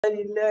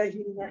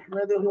لله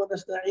نحمده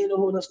ونستعينه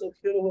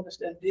ونستغفره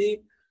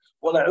ونستهديه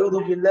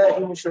ونعوذ بالله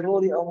من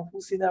شرور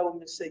أنفسنا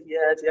ومن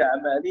سيئات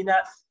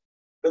أعمالنا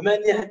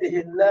فمن يهده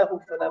الله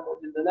فلا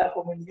مضل له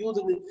ومن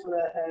يضلل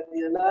فلا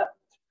هادي له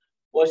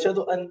وأشهد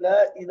أن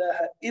لا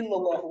إله إلا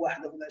الله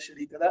وحده لا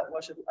شريك له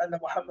وأشهد أن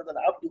محمدا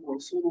عبده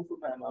ورسوله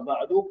ثم أما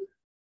بعد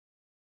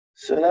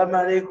السلام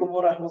عليكم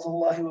ورحمة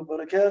الله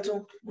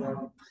وبركاته.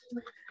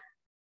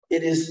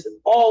 It is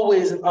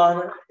always an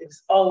honor,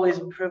 it's always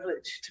a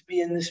privilege to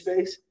be in this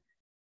space.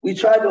 We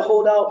tried to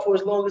hold out for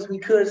as long as we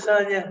could,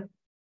 Sanya.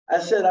 I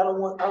said I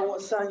want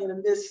Sanya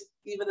to miss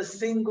even a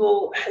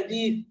single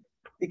hadith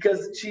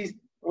because she's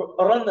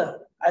Rana.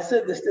 I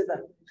said this, didn't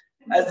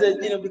I? I said,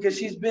 because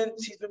she's been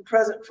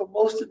present for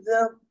most of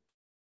them.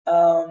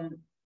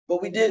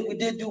 But we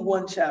did do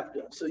one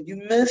chapter. So you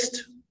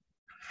missed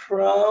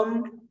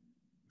from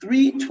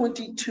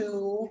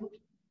 322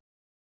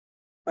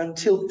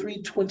 until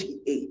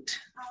 328.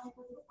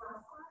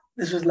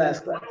 This was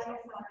last class.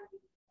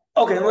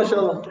 Okay,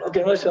 mashallah.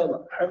 Okay,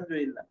 mashallah.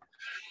 Alhamdulillah.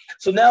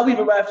 So now we've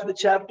arrived to the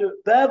chapter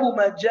Babu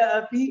ma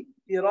ja'a fi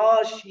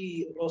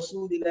firashi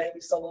Rasulillahi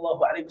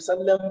sallallahu alayhi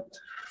wasallam.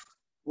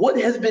 What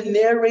has been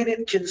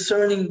narrated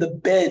concerning the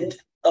bed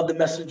of the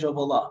Messenger of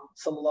Allah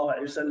sallallahu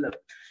alayhi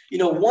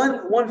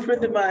wasallam. One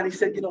friend of mine, he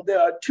said, there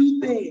are two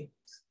things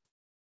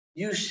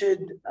you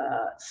should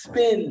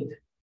spend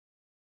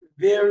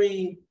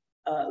very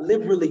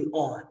liberally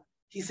on.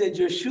 He said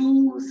your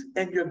shoes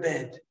and your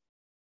bed.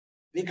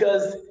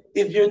 Because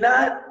if you're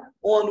not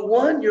on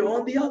one, you're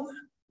on the other.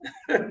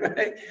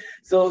 Right?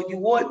 So you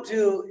want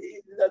to,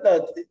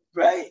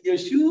 right? Your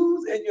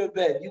shoes and your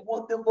bed, you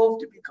want them both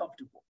to be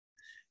comfortable.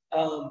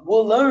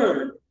 We'll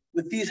learn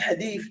with these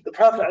hadith, the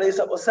Prophet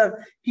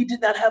ﷺ, he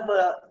did not have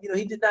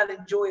he did not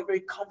enjoy a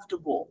very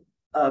comfortable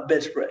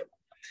bedspread.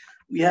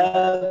 We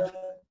have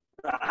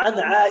عن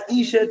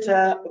عائشة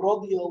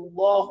رضي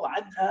الله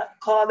عنها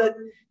قالت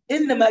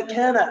إنما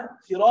كان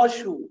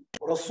فراش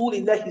رسول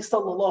الله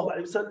صلى الله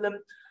عليه وسلم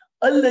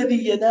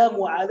الذي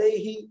ينام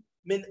عليه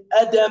من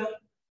أدم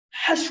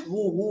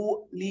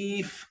حشوه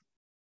ليف.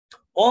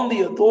 On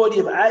the authority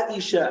of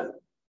Aisha,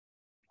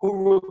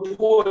 who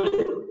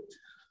reported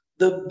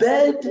the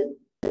bed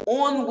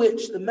on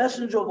which the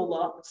Messenger of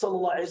Allah صلى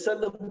الله عليه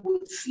وسلم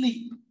would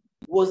sleep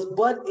was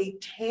but a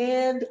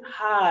tanned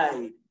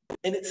hide,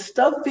 and its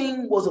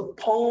stuffing was a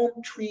palm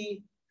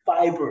tree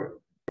fiber.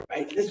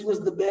 Right? This was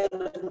the bed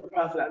of the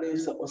Prophet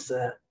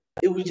ﷺ.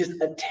 It was just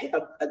a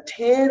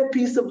tan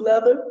piece of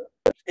leather,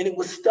 and it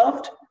was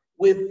stuffed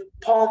with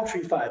palm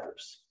tree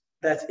fibers.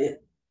 That's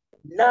it.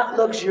 Not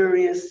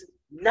luxurious,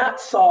 not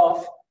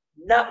soft,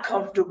 not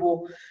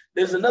comfortable.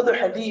 There's another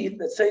hadith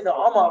that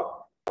Sayyidina Umar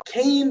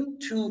came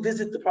to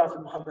visit the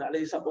Prophet Muhammad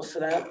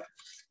ﷺ.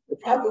 The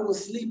Prophet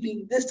was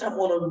sleeping this time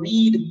on a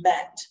reed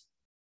mat.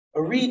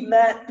 A reed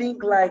mat,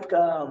 think like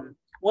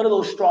one of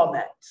those straw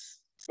mats,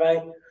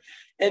 right?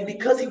 And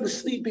because he was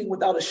sleeping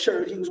without a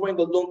shirt, he was wearing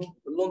a lungi.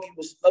 The lungi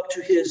was up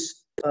to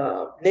his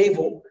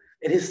navel,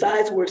 and his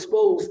sides were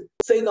exposed.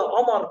 Sayyidina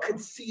Umar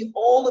could see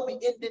all of the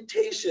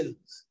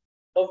indentations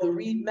of the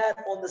reed mat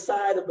on the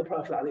side of the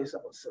Prophet ﷺ.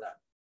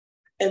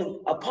 And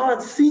upon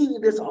seeing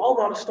this,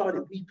 Umar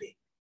started weeping.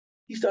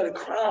 He started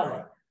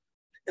crying.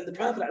 And the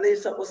Prophet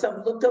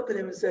ﷺ looked up at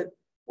him and said,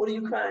 "What are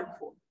you crying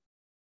for?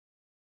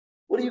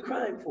 What are you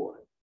crying for?"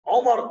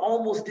 Omar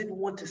almost didn't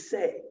want to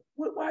say,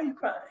 "Why are you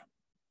crying?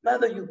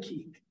 Mother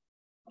Yukik."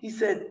 He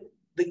said,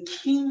 "The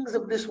kings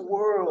of this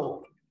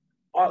world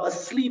are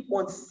asleep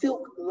on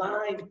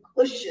silk-lined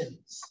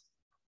cushions,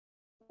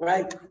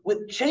 right?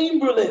 With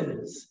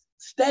chamberlains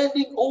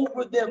standing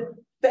over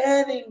them,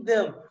 fanning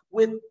them,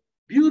 with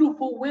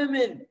beautiful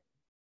women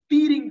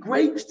feeding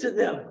grapes to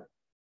them.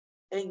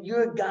 And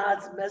you're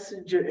God's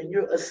messenger and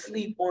you're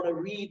asleep on a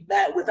reed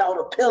mat without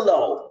a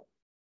pillow."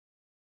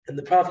 And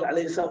the Prophet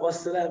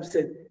ﷺ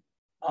said,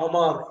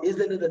 "Omar,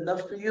 isn't it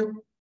enough for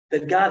you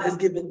that God has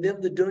given them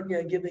the dunya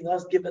and given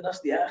us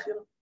the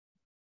akhirah?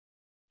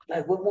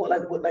 Like what more?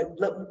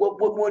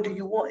 What more do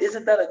you want?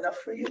 Isn't that enough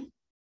for you?"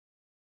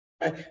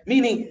 Right?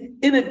 Meaning,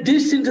 in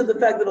addition to the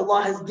fact that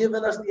Allah has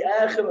given us the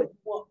akhirah,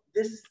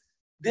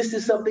 this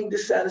is something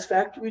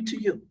dissatisfactory to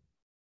you.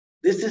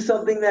 This is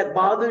something that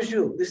bothers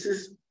you. This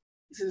is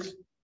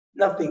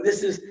nothing.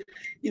 This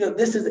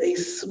is a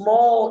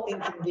small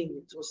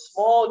inconvenience or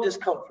small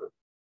discomfort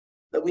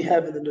that we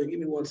have in the dunya. Give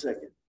me 1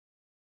 second.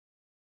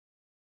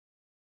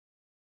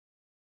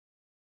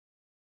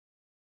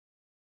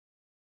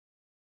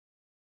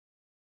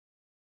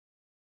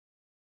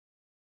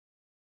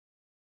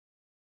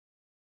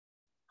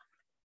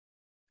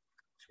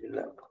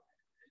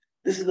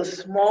 This is a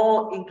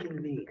small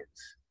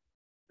inconvenience.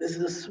 This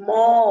is a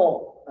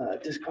small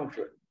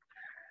discomfort.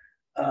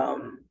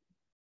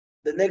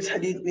 The next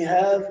hadith we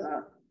have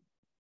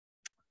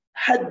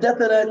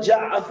حدثنا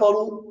جعفر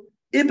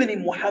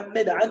ابن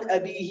محمد عن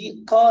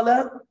أبيه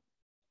قال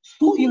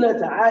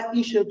سئلت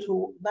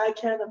عائشة ما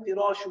كان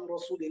فراش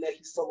رسول الله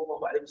صلى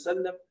الله عليه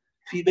وسلم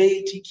في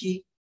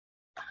بيتك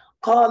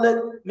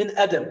قالت من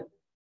أدم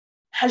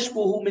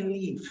حشبه من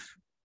ليف.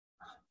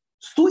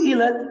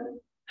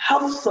 سئلت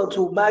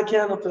حفصة ما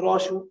كان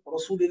فراش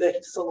رسول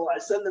الله صلى الله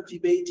عليه وسلم في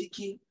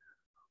بيتك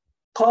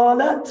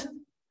قالت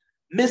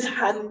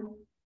مسحا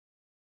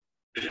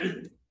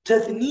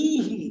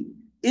تثنيه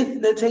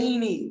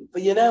اثنتين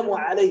فينام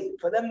عليه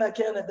فلما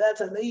كان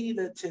ذات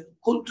ليلة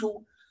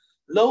قلت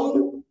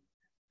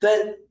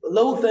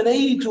لو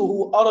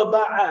ثنيته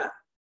 4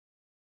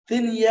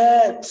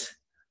 ثنيات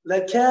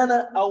لكان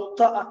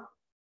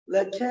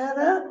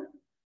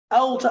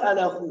أوطأ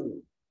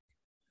له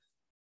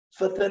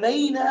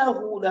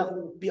فثنيناه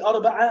له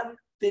ب4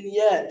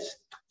 ثنيات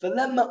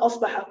فلما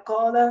أصبح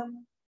قال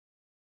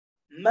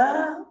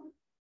ما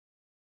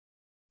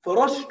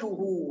فرشته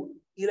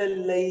إلى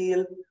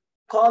الليل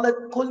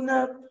قالت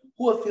قلنا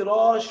هو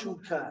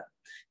فراشك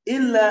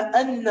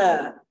إلا أن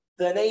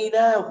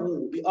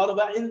ثنيناه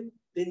ب4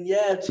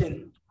 ثنيات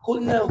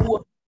قلنا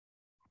هو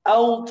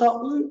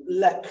أوطأ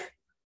لك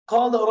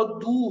قال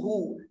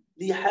ردوه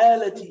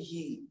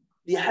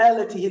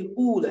لحالته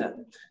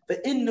الأولى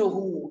فإنه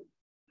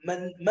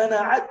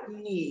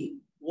منعتني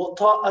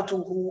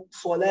وطاعته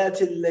صلاة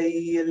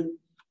الليل.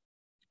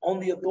 On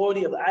the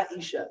authority of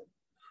Aisha,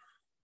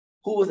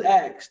 who was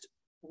asked,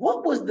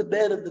 what was the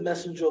bed of the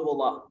Messenger of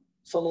Allah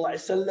sallallahu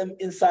alaihi wasallam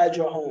inside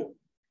your home?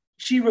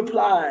 She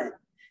replied,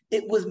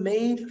 it was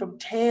made from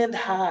tanned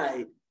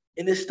hide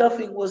and the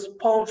stuffing was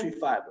palm tree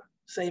fiber.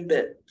 Same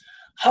bed.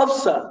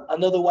 Hafsa,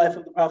 another wife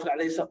of the Prophet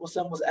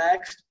ﷺ, was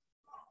asked,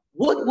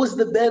 what was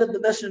the bed of the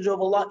Messenger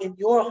of Allah in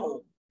your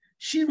home?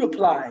 She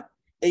replied,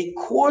 a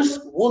coarse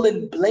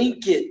woolen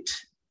blanket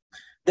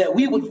that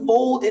we would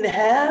fold in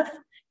half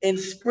and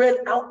spread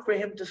out for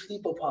him to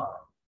sleep upon.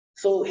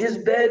 So his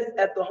bed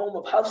at the home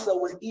of Hafsa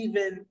was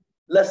even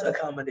less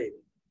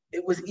accommodating.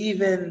 It was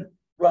even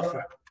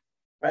rougher,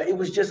 right? It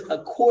was just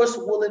a coarse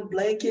woolen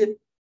blanket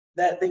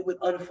that they would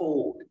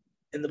unfold.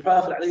 And the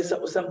Prophet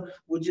ﷺ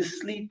would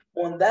just sleep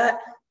on that,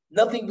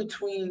 nothing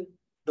between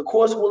the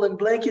coarse woolen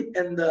blanket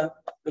and the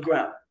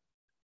ground,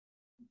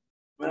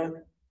 right?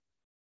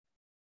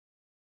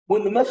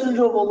 When the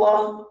Messenger of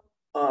Allah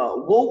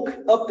woke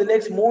up the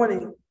next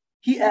morning,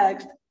 he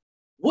asked,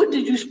 what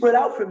did you spread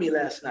out for me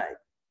last night?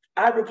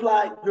 I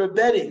replied, your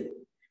bedding,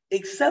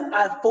 except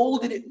I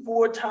folded it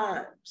 4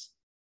 times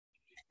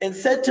and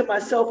said to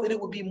myself that it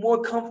would be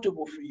more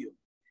comfortable for you.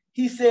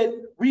 He said,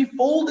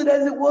 refold it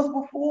as it was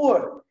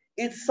before.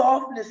 Its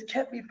softness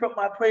kept me from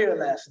my prayer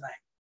last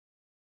night.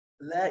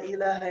 La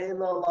ilaha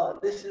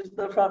illallah. This is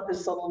the Prophet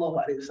sallallahu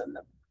alaihi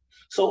wasallam.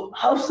 So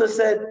Hafsa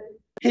said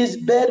his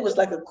bed was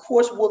like a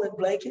coarse woolen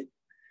blanket,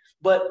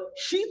 but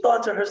she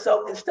thought to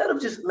herself, instead of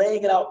just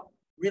laying it out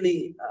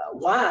really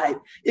wide,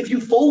 if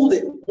you fold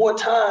it more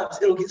times,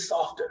 it'll get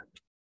softer,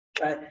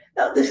 right?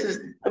 Now these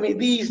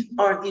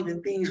aren't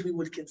even things we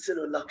would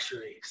consider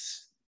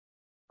luxuries.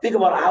 Think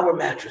about our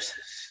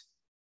mattresses,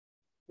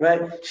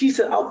 right? She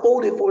said, I'll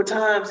fold it 4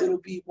 times, it'll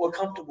be more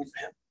comfortable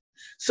for him.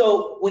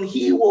 So when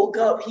he woke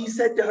up, he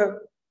said to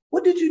her,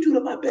 what did you do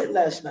to my bed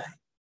last night?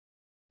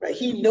 Right?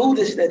 He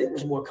noticed that it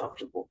was more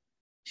comfortable.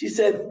 She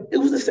said, it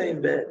was the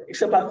same bed,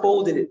 except I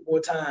folded it more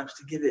times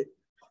to give it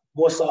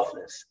more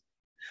softness.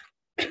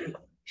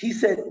 He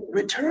said,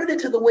 return it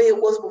to the way it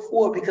was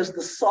before, because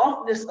the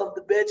softness of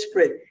the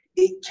bedspread,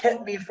 it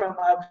kept me from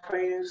my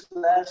prayers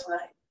last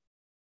night.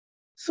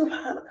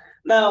 SubhanAllah.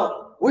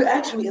 Now, we're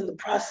actually in the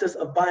process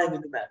of buying a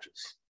new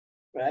mattress,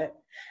 right?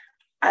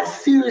 I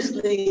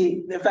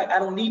seriously, in fact, I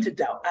don't need to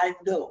doubt. I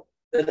know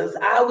that as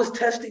I was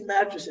testing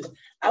mattresses,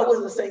 I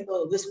wasn't saying,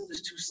 oh, this one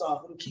is too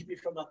soft. It'll keep me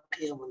from my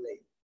Qiyam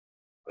al-Layl.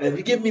 If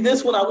you give me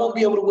this one, I won't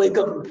be able to wake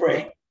up and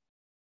pray.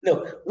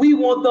 No, we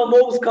want the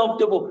most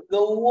comfortable,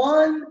 the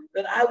one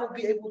that I will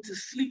be able to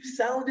sleep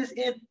soundest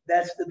in.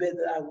 That's the bed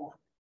that I want.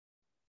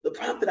 The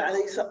Prophet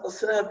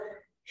ﷺ,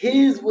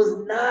 his was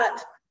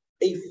not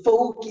a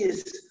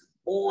focus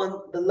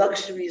on the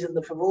luxuries and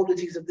the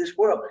frivolities of this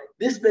world.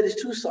 This bed is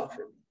too soft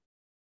for me,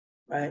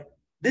 right?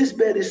 This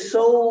bed is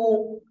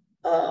so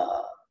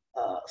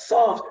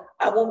soft,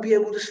 I won't be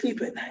able to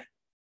sleep at night,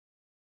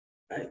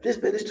 right? This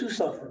bed is too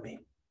soft for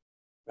me,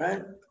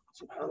 right?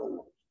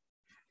 SubhanAllah.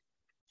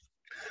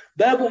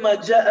 باب ما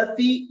جاء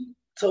في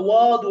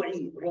تواضع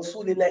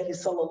رسول الله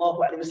صلى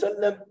الله عليه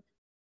وسلم.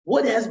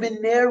 What has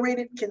been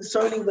narrated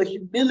concerning the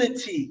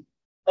humility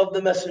of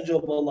the Messenger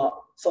of Allah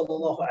صلى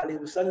الله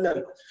عليه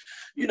وسلم.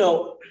 You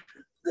know,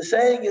 the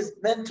saying is,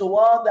 من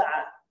تواضع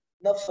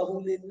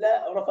نفسه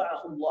لله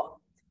رفعه الله.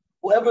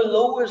 Whoever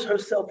lowers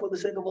herself for the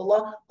sake of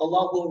Allah,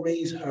 Allah will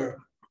raise her.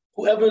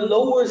 Whoever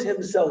lowers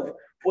himself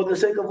for the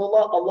sake of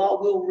Allah,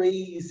 Allah will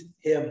raise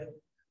him.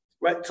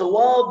 Right?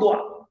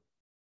 Tawadu'.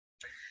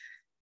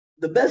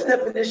 The best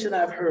definition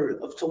I've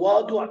heard of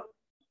tawadu'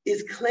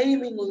 is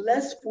claiming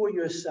less for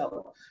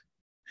yourself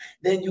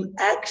than you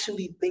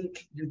actually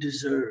think you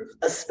deserve,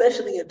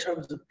 especially in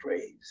terms of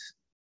praise.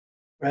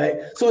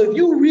 Right? So if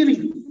you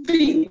really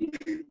think,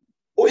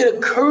 or it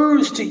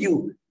occurs to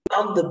you,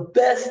 I'm the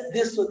best,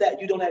 this or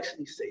that, you don't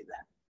actually say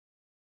that.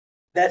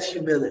 That's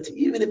humility.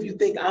 Even if you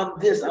think I'm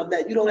this, I'm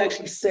that, you don't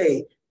actually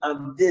say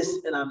I'm this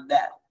and I'm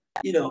that.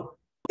 You know,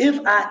 if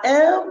I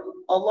am,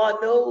 Allah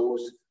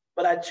knows,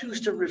 but I choose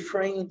to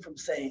refrain from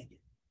saying it.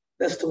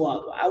 That's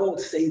tawadu. I won't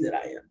say that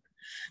I am.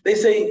 They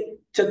say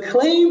to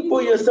claim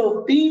for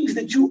yourself things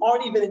that you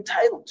aren't even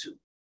entitled to,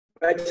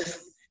 right?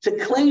 To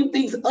claim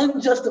things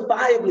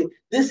unjustifiably.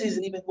 This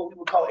isn't even what we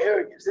would call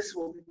arrogance. This is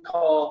what we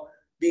call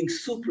being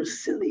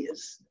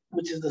supercilious,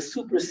 which is the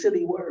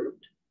supercilious word,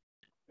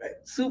 right?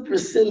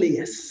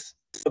 Supercilious.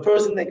 A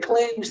person that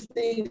claims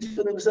things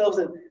for themselves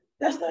and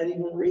that's not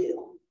even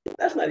real.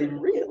 That's not even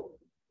real.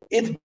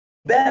 It's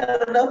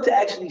bad enough to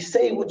actually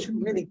say what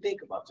you really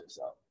think about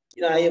yourself.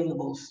 You know, I am the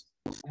most,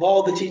 of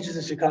all the teachers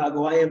in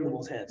Chicago, I am the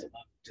most handsome.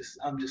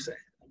 I'm just saying,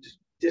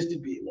 just to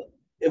be, look,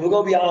 if we're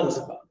going to be honest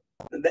about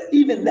it,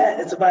 even that,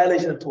 it's a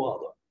violation of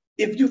tawadu.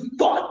 If you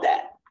thought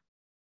that,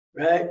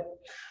 right?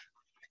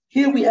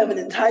 Here we have an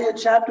entire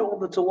chapter on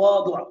the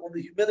tawadu, on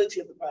the humility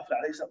of the Prophet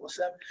ﷺ,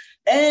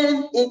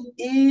 and it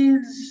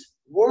is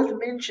worth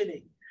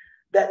mentioning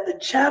that the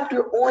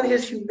chapter on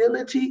his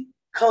humility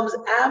comes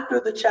after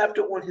the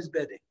chapter on his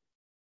bedding.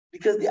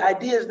 Because the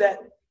idea is that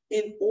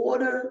in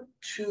order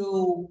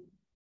to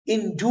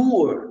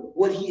endure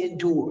what he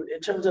endured in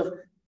terms of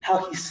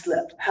how he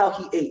slept, how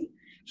he ate,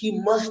 he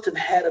must have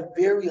had a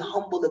very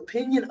humble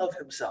opinion of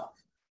himself.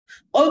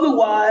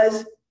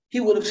 Otherwise, he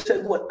would have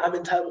said, what? I'm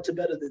entitled to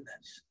better than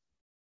this.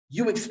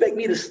 You expect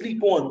me to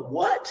sleep on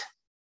what?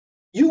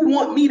 You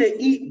want me to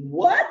eat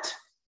what?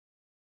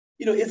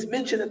 You know, it's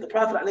mentioned that the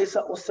Prophet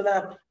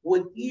ﷺ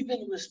would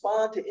even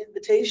respond to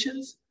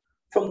invitations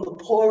from the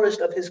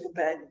poorest of his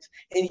companions.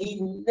 And he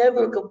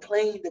never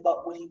complained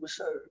about what he was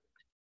served.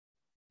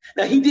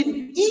 Now, he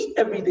didn't eat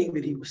everything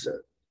that he was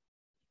served.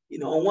 You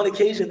know, on one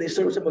occasion, they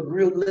served him a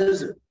grilled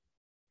lizard.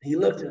 He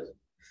looked at it.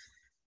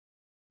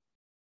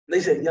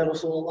 They said, Ya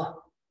Rasulullah,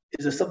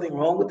 is there something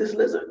wrong with this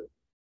lizard?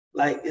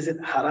 Like, is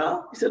it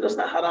haram? He said, no, it's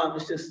not haram.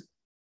 It's just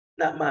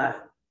not my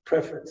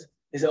preference.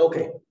 He said,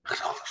 okay.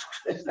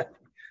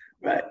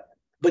 Right.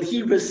 But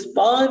he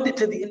responded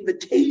to the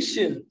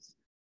invitations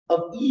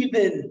of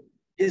even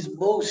his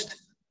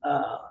most,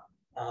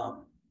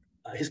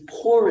 his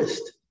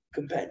poorest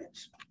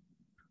companions.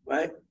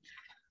 Right.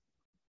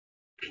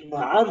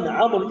 عن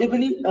عمر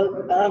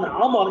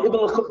ابن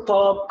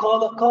الخطاب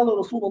قال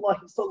رسول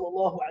الله صلى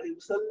الله عليه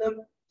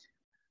وسلم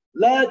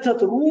لا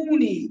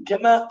تطروني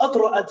كما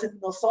أطرأت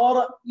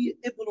النصارى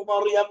ابن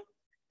مريم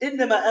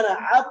إنما أنا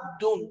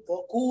عبد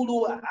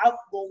فقولوا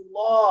عبد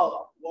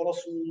الله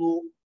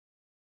ورسوله.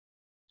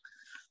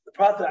 The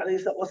Prophet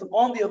was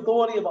on the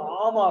authority of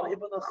Umar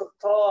ibn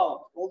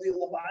al-Khattab,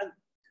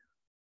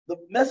 the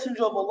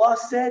Messenger of Allah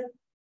said,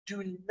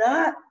 do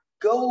not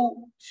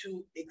go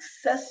to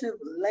excessive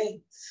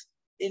lengths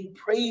in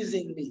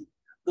praising me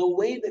the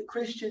way that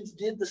Christians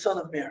did the Son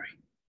of Mary.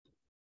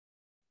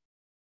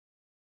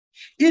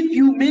 If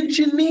you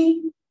mention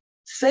me,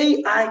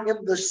 say I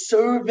am the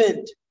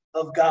servant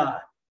of God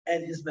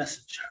and his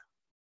messenger.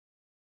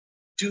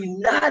 Do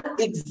not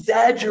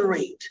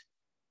exaggerate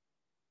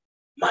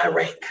my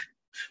rank.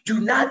 Do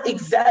not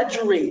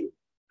exaggerate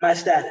my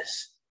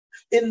status.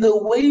 In the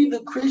way the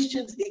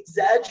Christians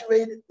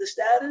exaggerated the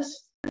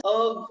status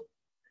of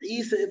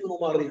Isa ibn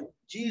Maryam,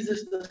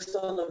 Jesus the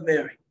son of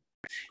Mary.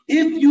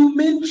 If you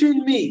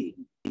mention me,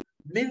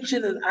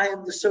 mention that I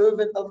am the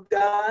servant of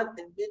God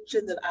and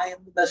mention that I am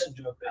the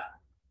messenger of God.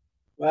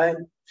 Right?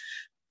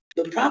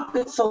 The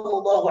Prophet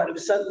sallallahu alaihi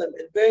wasallam,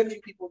 and very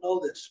few people know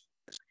this,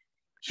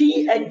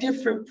 he at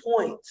different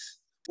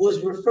points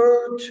was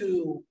referred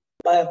to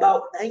by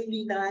about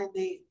 99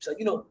 names. So,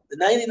 you know, the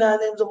 99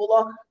 names of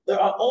Allah, there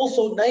are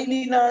also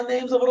 99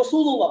 names of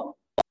Rasulullah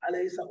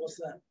alayhi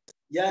wasallam.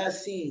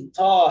 Yasin,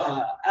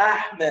 Taha,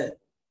 Ahmed,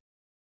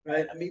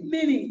 right? I mean,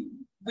 many,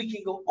 we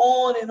can go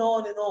on and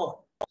on and on.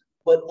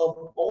 But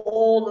of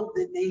all of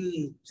the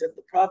names that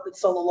the Prophet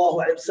sallallahu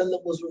alaihi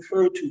wasallam was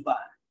referred to by,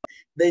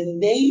 the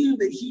name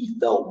that he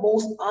felt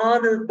most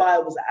honored by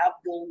was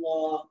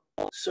Abdullah,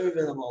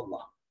 servant of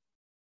Allah.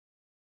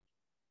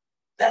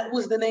 That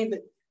was the name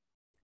that,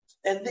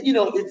 and you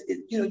know,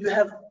 you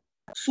have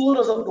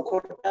surahs of the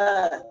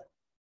Quran.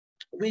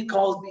 We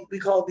call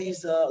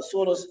these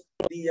surahs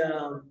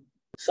the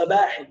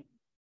Sabahin,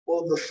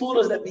 or the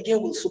surahs that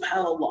begin with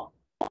Subhanallah,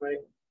 right?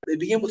 They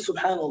begin with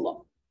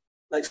Subhanallah,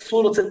 like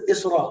Surah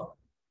Al-Isra.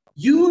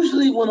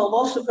 Usually when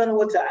Allah subhanahu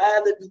wa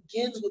ta'ala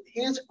begins with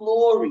his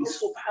glory,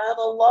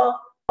 Subhanallah,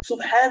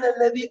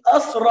 Subhanalladhi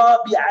asra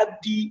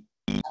bi'abdi,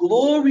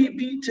 glory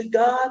be to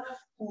God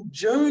who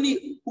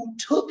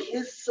took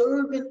his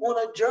servant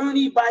on a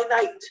journey by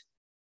night.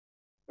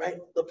 Right?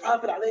 The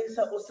Prophet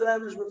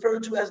ﷺ is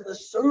referred to as the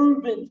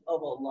servant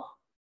of Allah.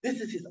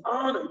 This is his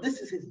honor, this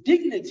is his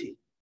dignity.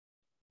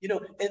 You know,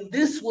 and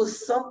this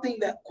was something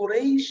that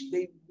Quraysh,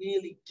 they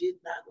really did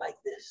not like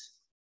this.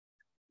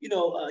 You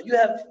know, you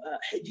have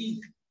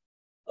hadith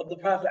of the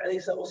Prophet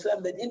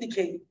ﷺ that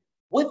indicate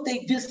what they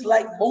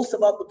disliked most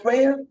about the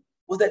prayer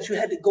was that you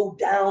had to go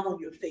down on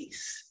your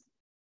face.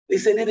 They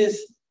said it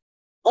is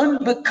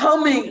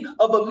unbecoming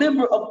of a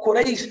member of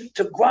Quraysh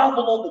to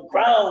grovel on the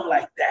ground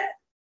like that,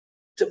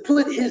 to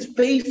put his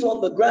face on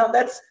the ground.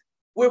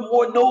 We're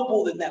more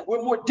noble than that.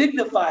 We're more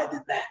dignified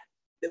than that.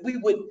 That we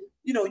would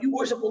you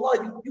worship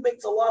Allah, you make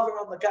tawaf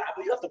around the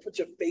Kaaba, you have to put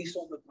your face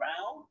on the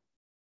ground.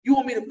 You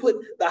want me to put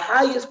the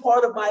highest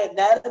part of my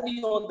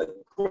anatomy on the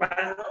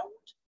ground?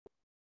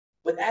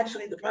 But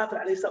actually, the Prophet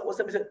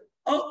ﷺ said,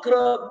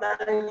 أَقْرَبْ مَا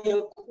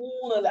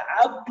يَكُونَ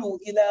الْعَبْدُ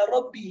إِلَىٰ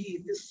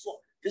رَبِّهِ فِي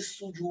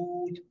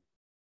السُّجُودِ.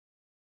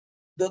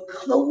 The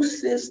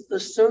closest the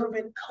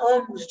servant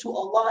comes to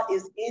Allah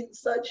is in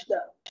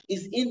sajda,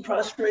 is in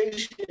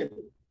prostration.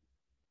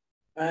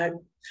 Right?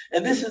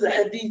 And this is a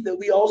hadith that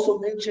we also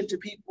mention to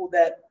people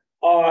that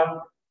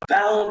are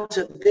bound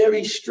to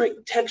very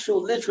strict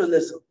textual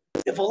literalism.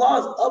 If Allah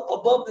is up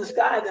above the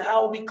sky, then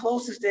how are we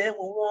closest to Him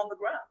when we're on the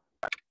ground?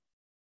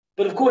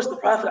 But of course, the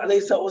Prophet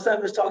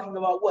ﷺ is talking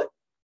about what?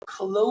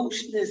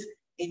 Closeness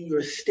in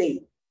your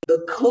state.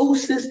 The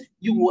closest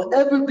you will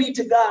ever be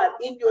to God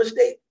in your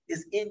state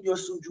is in your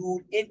sujood,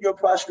 in your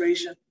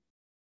prostration.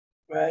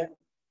 Right?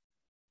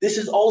 This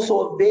is also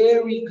a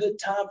very good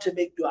time to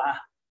make dua.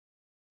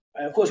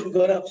 Right? Of course, we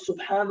go down,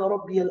 Subhana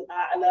Rabbi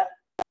al-A'la,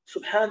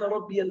 Subhana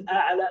Rabbi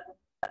al-A'la,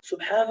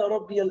 Subhana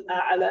Rabbi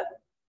al-A'la.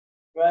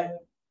 Right?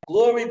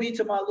 Glory be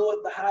to my Lord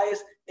the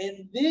highest.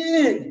 And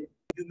then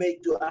you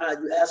make dua,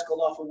 you ask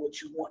Allah for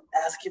what you want.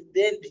 Ask Him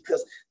then,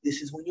 because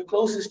this is when you're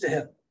closest to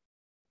Him.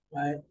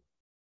 Right?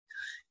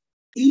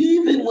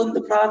 Even when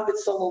the Prophet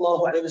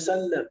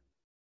ﷺ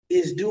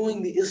is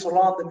doing the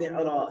Isra and the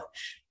Mi'raj,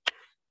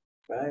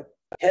 right?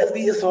 Has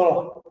the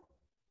Isra,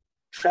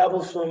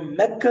 travels from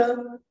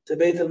Mecca to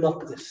Bayt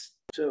al-Maqdis,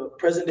 to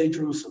present-day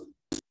Jerusalem.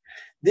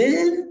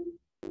 Then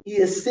he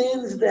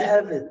ascends the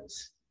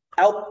heavens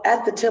out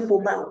at the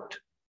Temple Mount.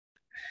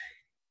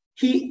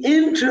 He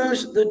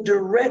enters the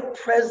direct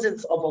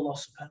presence of Allah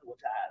subhanahu wa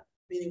ta'ala,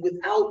 meaning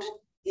without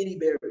any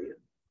barrier.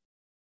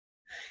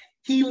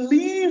 He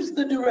leaves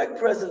the direct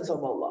presence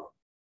of Allah,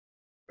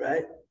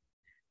 right?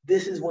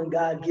 This is when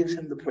God gives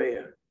him the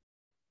prayer.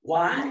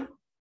 Why?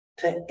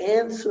 To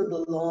answer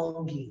the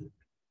longing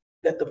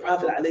that the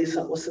Prophet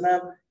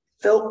ﷺ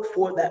felt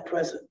for that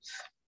presence.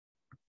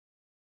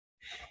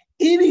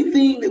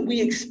 Anything that we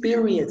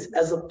experience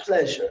as a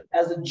pleasure,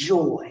 as a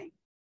joy,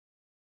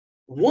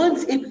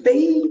 once it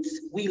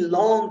fades, we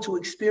long to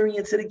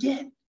experience it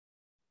again.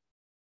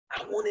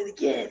 I want it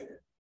again.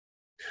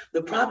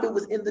 The Prophet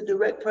was in the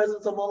direct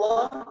presence of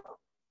Allah.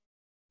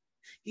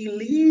 He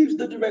leaves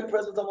the direct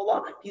presence of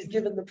Allah. He's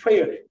given the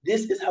prayer.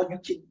 This is how you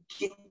can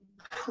get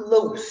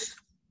close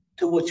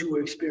to what you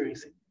were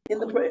experiencing in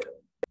the prayer,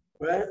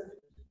 right?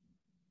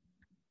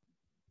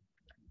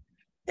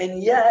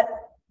 And yet,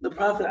 the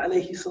Prophet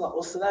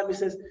ﷺ, he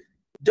says,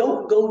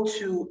 don't go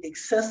to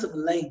excessive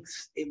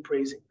lengths in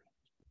praising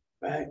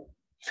me, right?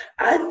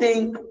 I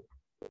think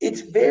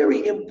it's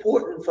very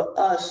important for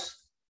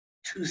us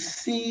to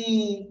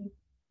see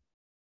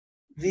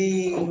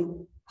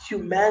the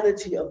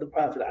humanity of the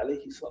Prophet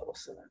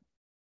ﷺ.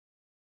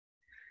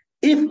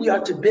 If we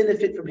are to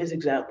benefit from his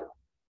example,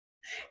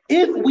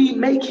 if we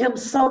make him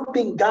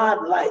something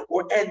godlike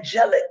or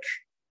angelic,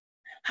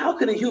 how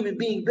can a human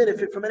being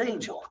benefit from an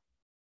angel?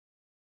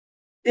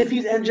 If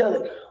he's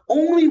angelic,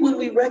 only when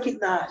we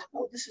recognize,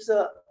 oh, this is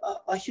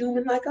a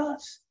human like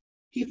us.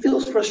 He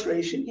feels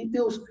frustration, he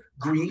feels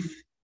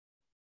grief,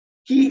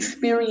 he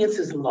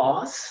experiences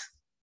loss,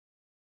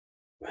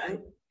 right?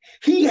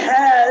 He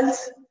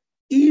has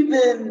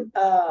even,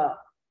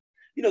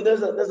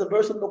 there's a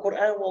verse in the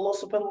Quran where Allah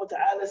subhanahu wa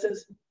ta'ala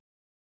says,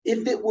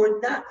 if it were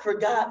not for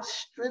God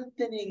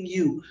strengthening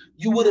you,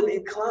 you would have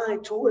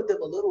inclined toward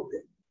them a little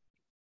bit.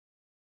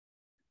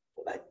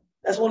 Like,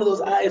 that's one of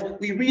those ayahs,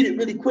 we read it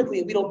really quickly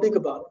and we don't think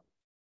about it.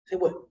 Say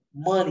what?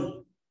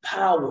 Money,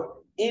 power,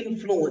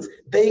 influence,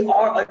 they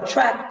are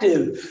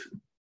attractive.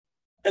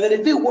 And that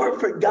if it weren't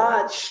for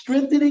God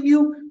strengthening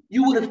you,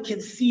 you would have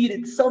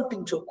conceded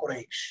something to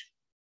Quraysh.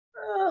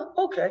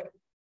 Okay,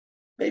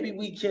 maybe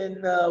we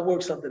can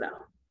work something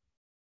out.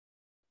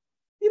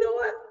 You know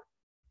what?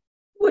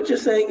 What you're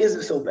saying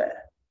isn't so bad,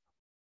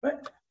 right?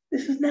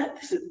 This is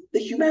the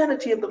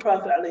humanity of the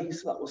Prophet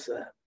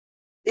ﷺ.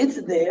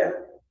 It's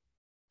there.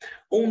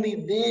 Only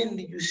then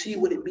do you see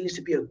what it means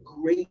to be a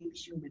great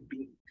human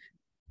being,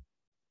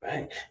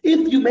 right?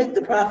 If you make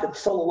the Prophet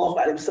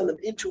ﷺ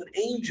into an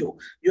angel,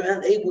 you're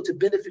unable to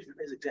benefit from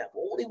his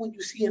example. Only when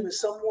you see him as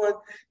someone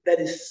that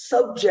is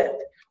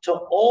subject to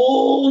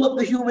all of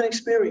the human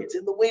experience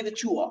in the way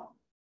that you are.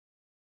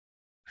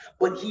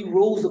 But he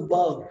rose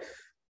above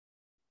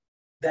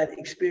that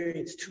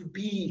experience to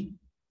be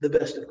the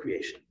best of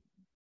creation.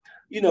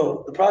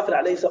 The Prophet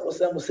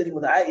ﷺ was sitting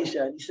with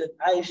Aisha and he said,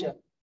 Aisha,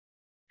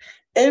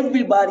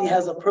 everybody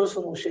has a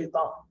personal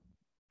shaitan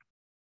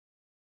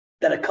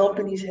that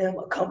accompanies him,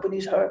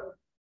 accompanies her,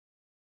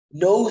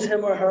 knows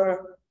him or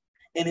her,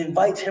 and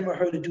invites him or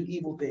her to do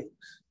evil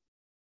things,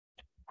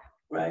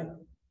 right?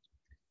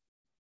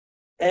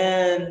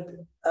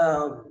 And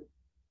Sayyidah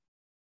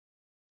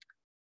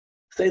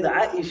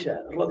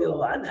Aisha,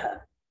 radiallahu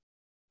anha,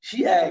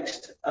 she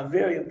asked a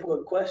very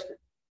important question.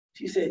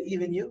 She said,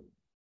 even you?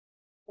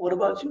 What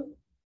about you?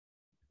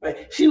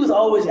 Right? She was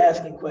always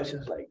asking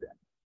questions like that.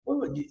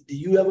 Well, do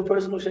you have a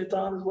personal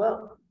shaitan as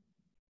well?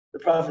 The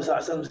Prophet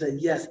ﷺ said,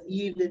 yes,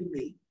 even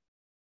me.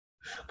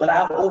 But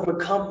I've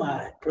overcome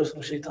my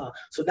personal shaitan.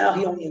 So now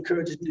he only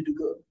encourages me to do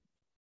good.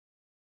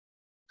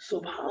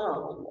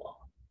 Subhanallah.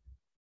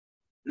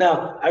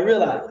 Now, I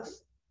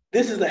realize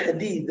this is a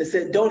hadith that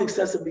said, don't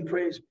excessively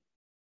praise me.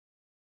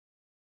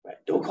 Right?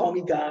 Don't call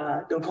me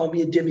God. Don't call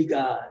me a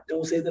demigod.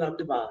 Don't say that I'm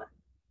divine.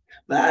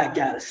 But I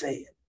gotta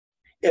say it.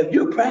 If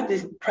you're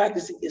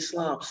practicing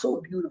Islam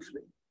so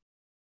beautifully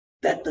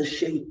that the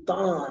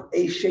shaitan,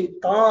 a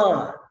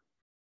shaitan,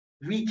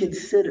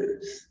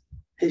 reconsiders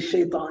his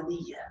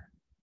shaitaniyya.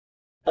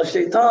 A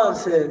shaitan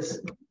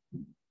says,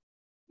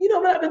 you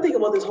know, but I've been thinking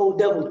about this whole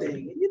devil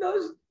thing. And, you know,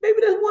 maybe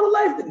there's more to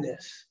life than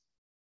this.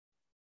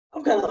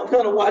 I'm kind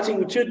of watching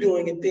what you're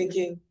doing and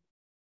thinking,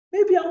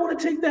 maybe I want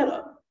to take that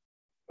up.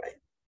 Right?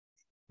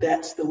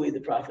 That's the way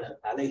the Prophet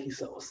alayhi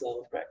sallam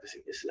was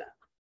practicing Islam.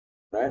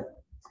 Right?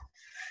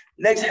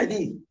 Next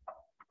hadith.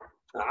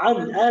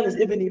 عن أنس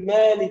ابن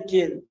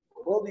مالك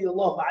رضي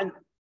الله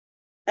عنه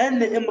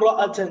أن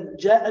امرأة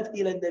جاءت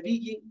إلى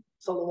النبي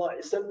صلى الله عليه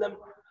وسلم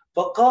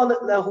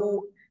فقالت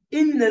له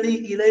إن لي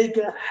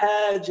إليك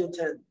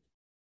حاجة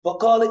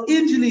فقال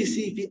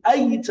اجلسي في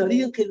أي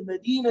طريق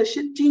المدينة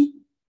شئت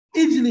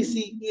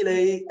اجلسي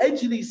إليك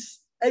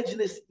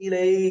أجلس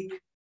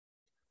إليك.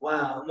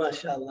 Wow,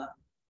 mashallah.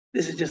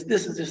 This is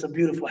just a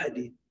beautiful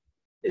hadith.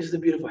 This is a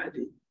beautiful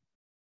hadith.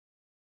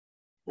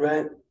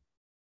 Right?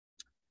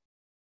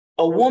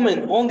 A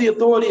woman on the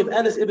authority of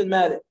Anas ibn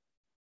Malik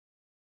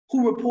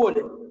who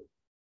reported,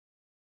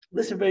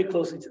 listen very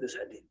closely to this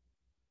hadith.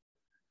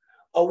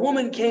 A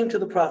woman came to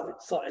the Prophet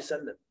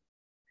ﷺ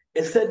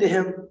and said to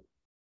him,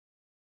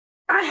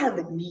 I have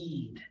a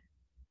need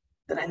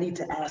that I need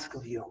to ask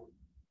of you.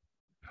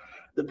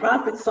 The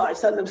Prophet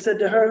ﷺ said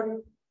to her,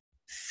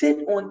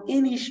 sit on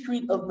any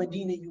street of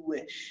Medina you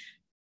wish,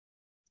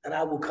 and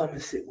I will come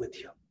and sit with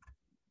you.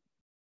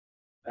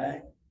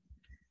 Right?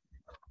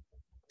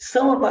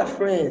 Some of my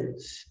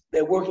friends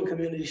that work in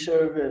community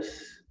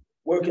service,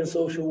 work in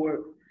social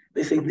work,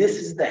 they say this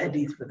is the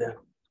hadith for them.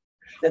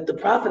 That the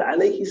Prophet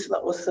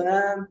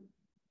ﷺ,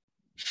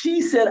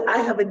 she said, I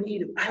have a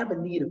need of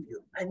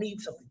you. I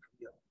need something from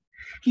you.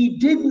 He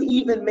didn't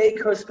even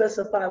make her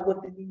specify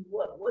what the need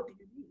was. What do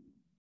you need?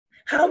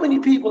 How many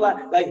people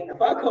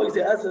if I call you and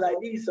say, I said, I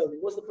need something,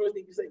 what's the first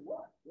thing you say?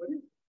 What?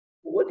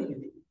 What do you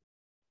need?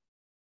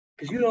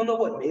 Because you don't know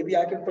what. Maybe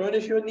I can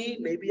furnish your need.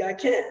 Maybe I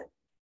can.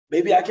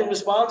 Maybe I can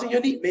respond to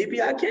your need.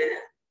 Maybe I can.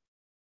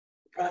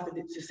 The Prophet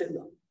just said,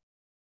 no.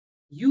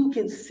 You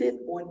can sit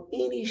on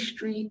any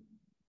street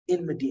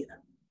in Medina.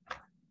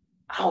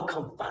 I'll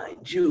come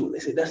find you. They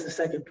say that's the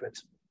second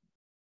principle.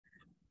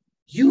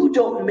 You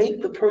don't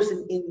make the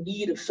person in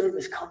need of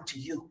service come to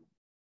you.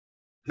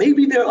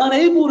 Maybe they're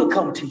unable to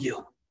come to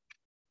you.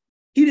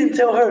 He didn't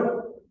tell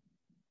her,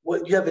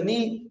 what, you have a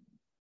need?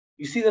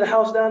 You see that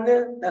house down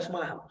there? That's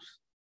my house.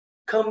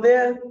 Come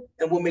there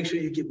and we'll make sure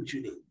you get what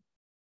you need.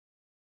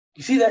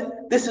 You see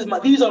that?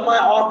 These are my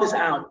office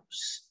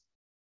hours.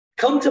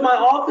 Come to my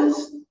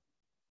office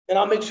and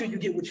I'll make sure you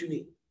get what you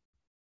need.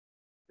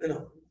 You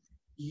know,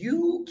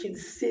 you can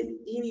sit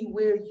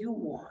anywhere you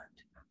want.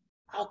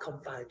 I'll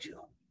come find you.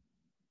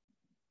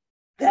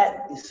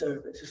 That is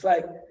service. It's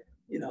like,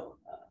 you know,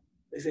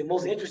 they say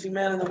most interesting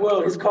man in the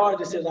world, his card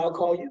just says, I'll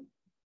call you.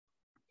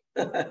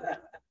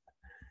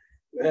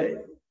 Right?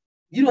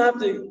 You don't have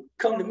to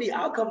come to me.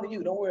 I'll come to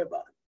you. Don't worry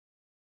about it.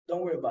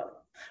 Don't worry about it.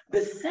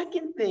 The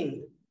second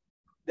thing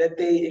that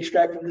they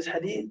extract from this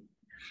hadith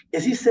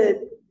is he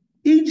said,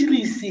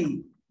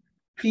 Ijlisi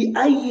fi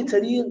ayyi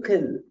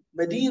tariqil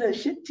Medina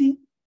shitti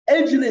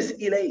ajlis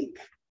ilayk.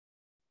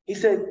 He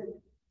said,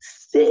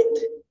 sit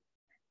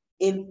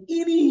in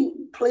any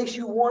place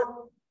you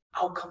want,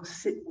 I'll come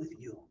sit with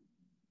you.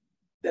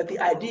 That the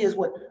idea is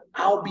what?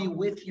 I'll be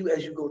with you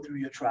as you go through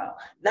your trial.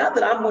 Not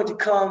that I'm going to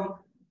come,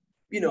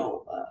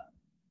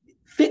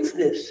 fix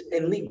this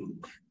and leave.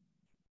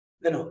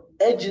 No,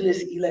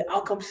 ajlis ilayk.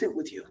 I'll come sit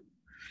with you.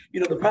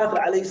 You know, the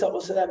Prophet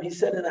ﷺ, he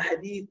said in a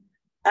hadith,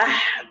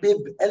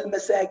 Ahbib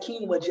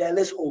al-masakin wa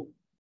jalishum.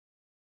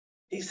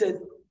 He said,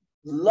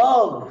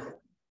 love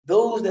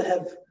those that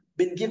have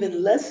been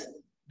given less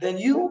than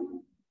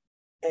you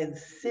and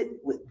sit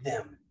with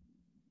them.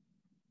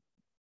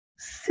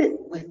 Sit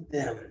with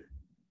them.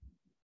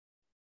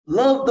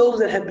 Love those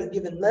that have been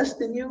given less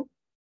than you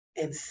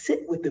and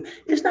sit with them.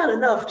 It's not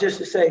enough just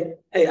to say,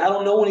 hey, I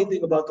don't know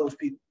anything about those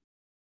people,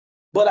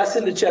 but I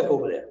send a check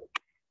over there.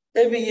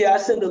 Every year I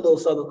send a little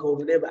sadaqah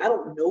over there, but I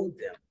don't know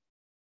them.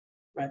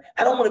 Right?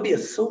 I don't want to be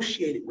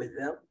associated with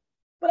them,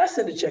 but I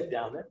send a check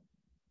down there.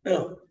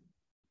 No.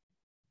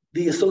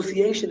 The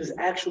association is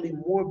actually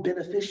more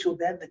beneficial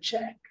than the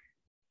check.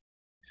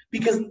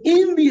 Because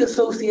in the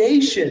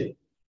association,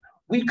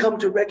 we come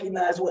to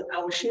recognize what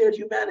our shared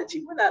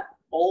humanity. We're not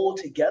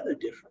altogether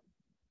different.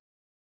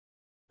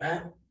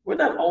 Right? We're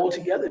not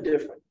altogether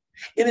different.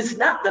 And it's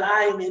not that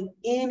I am in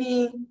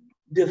any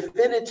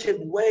definitive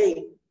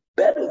way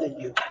better than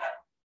you.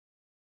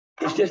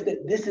 It's just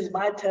that this is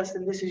my test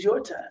and this is your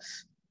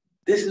test.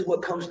 This is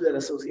what comes to that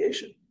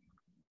association.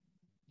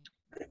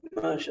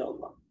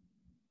 MashaAllah.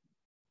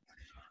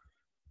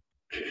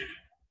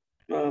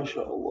 ما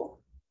شاء الله.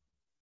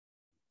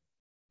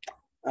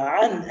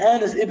 عن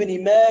أنس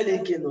ابن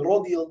مالك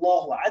رضي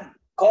الله عنه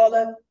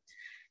قال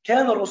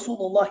كان رسول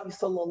الله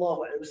صلى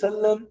الله عليه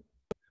وسلم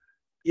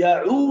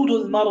يعود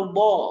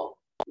المرضى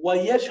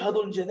ويشهد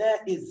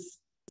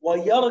الجنائز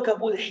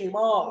ويركب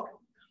الحمار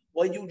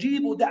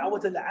ويجيب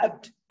دعوة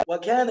العبد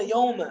وكان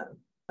يوم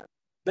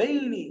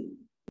بين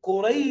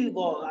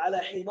قريضة على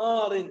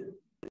حمار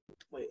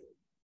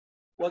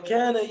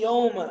وكان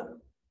يوم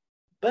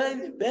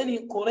بني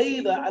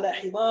قريظة على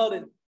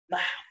حمار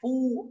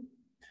محفوظ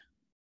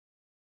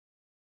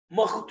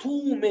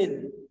مختوم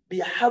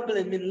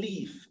بحبل من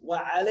ليف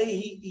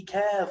وعليه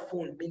إكاف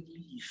من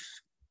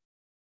ليف.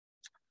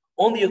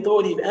 On the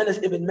authority of Anas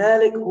ibn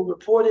Malik, who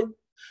reported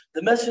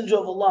the Messenger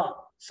of Allah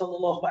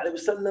sallallahu alaihi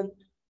wasallam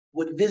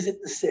would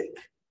visit the sick.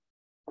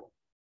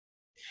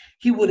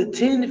 He would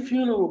attend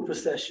funeral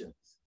processions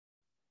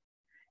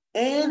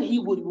and he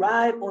would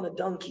ride on a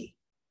donkey.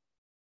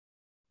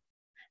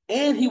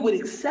 And he would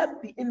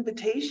accept the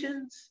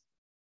invitations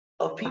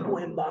of people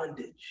in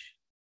bondage,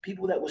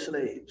 people that were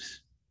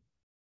slaves.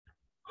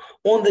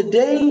 On the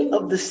day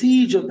of the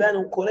siege of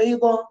Banu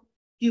Qurayza,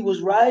 he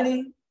was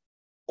riding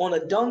on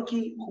a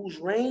donkey whose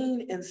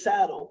rein and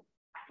saddle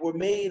were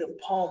made of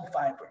palm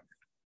fiber.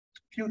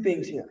 Few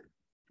things here.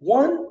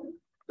 One,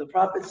 the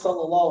Prophet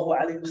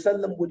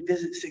ﷺ would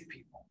visit sick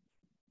people,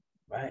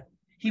 right?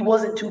 He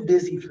wasn't too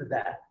busy for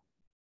that.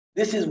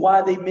 This is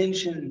why they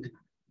mentioned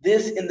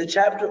this in the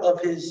chapter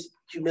of his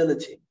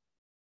humility.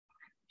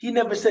 He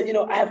never said,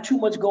 I have too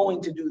much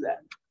going to do that.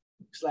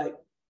 It's like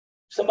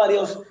somebody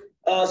else,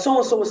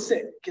 so-and-so is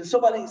sick. Can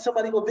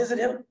somebody go visit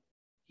him?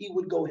 He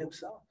would go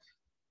himself.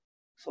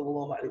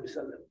 Sallallahu Alaihi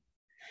Wasallam.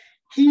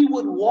 He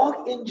would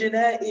walk in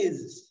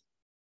janaiz.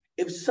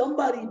 If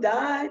somebody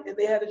died and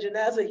they had a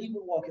janazah, he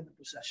would walk in the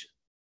procession.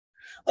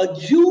 A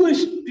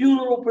Jewish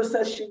funeral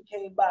procession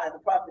came by and the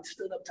Prophet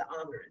stood up to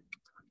honor it.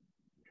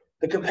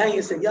 The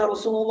companion said, Ya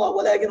Rasulullah,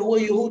 walakin huwa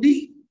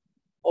Yehudi.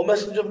 O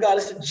Messenger of God,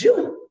 it's a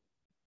Jew.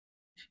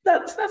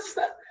 That's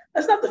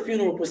not the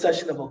funeral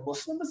procession of a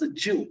Muslim, it's a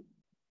Jew.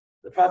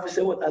 The Prophet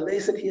said, what?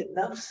 Alaysa hiya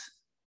nafs?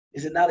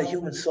 Is it not a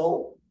human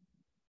soul?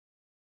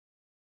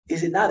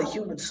 Is it not a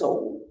human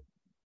soul?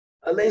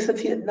 Alaysa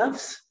hiya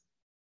nafs?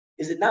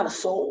 Is it not a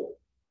soul?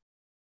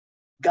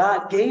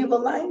 God gave a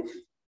life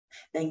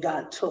and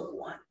God took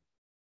one.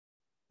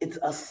 It's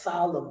a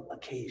solemn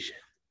occasion.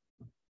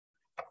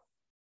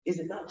 Is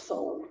it not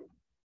so?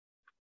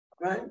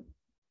 Right?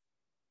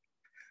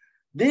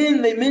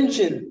 Then they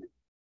mentioned,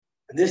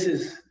 and this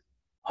is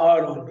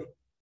hard on me,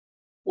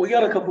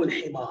 وَيَرْكَبُ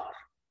الْحِمَارِ,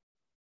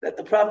 that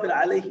the Prophet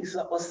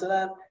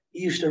ﷺ, he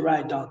used to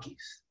ride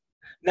donkeys.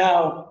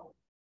 Now,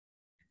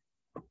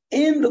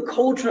 in the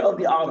culture of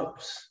the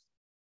Arabs,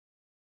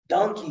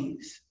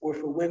 donkeys were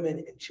for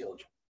women and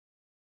children.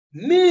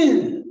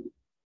 Men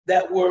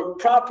that were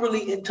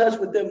properly in touch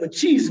with their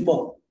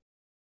machismo,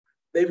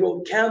 they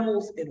rode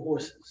camels and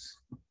horses,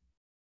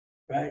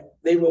 right?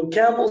 They rode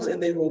camels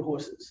and they rode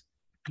horses.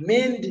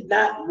 Men did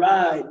not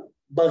ride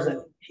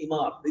baghal,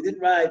 himar. They didn't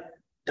ride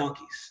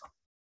donkeys.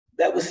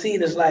 That was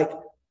seen as like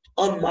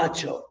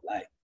unmacho,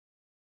 like,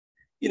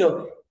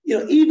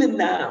 even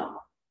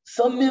now,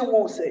 some men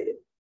won't say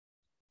it.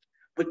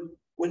 But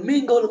when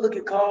men go to look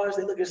at cars,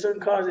 they look at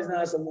certain cars, they say,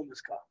 that's a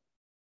woman's car.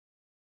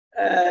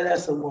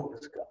 That's a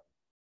woman's car.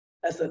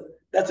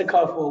 That's a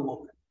car for a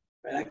woman.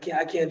 Right?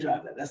 I can't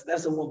drive that.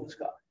 That's a woman's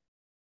car.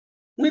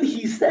 When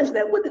he says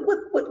that, what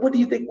do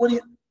you think? What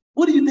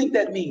do you think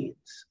that means?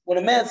 When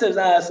a man says,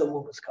 that's a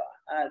woman's car.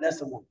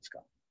 That's a woman's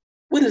car.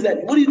 What is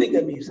that? What do you think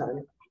that means,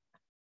 Sonia?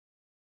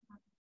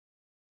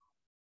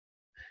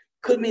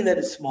 Could mean that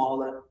it's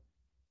smaller.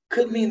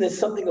 Could mean that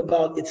something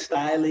about its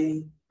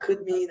styling.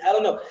 Could mean, I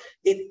don't know.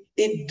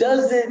 It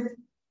doesn't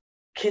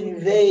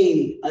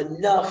convey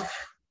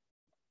enough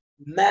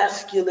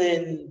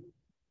masculine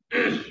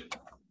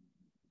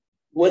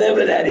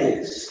whatever that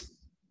is,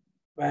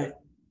 right?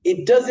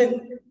 It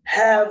doesn't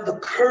have the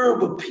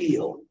curb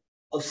appeal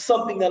of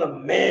something that a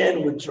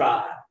man would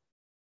drive.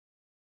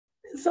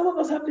 And some of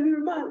us have to be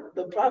reminded.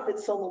 The Prophet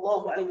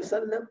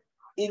ﷺ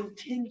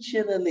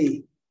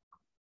intentionally,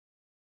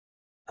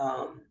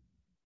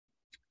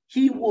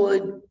 he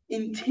would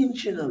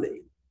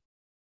intentionally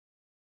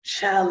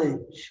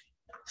challenge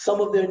some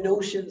of their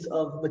notions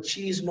of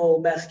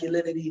machismo,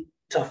 masculinity,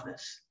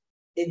 toughness,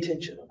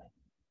 intentionally.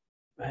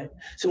 Right?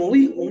 So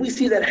when we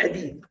see that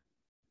hadith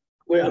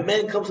where a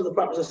man comes to the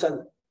Prophet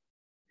ﷺ,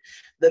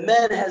 the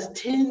man has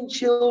 10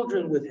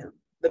 children with him.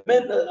 The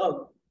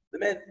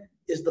man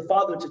is the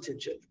father to 10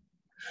 children.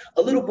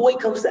 A little boy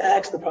comes to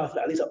ask the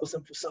Prophet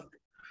ﷺ for something.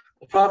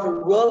 The Prophet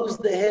rubs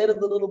the head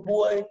of the little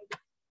boy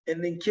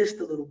and then kisses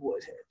the little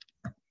boy's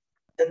head.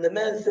 And the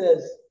man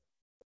says,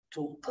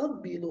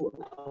 "Tuqabbilu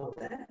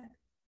awlad."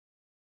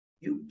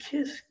 You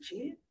kiss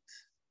kids?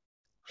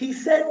 He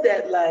said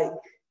that like,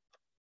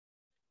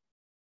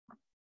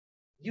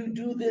 you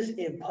do this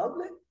in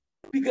public?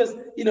 Because,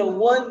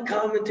 one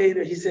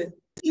commentator, he said,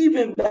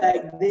 even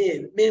back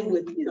then, men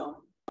would,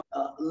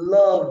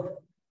 love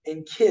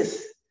and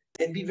kiss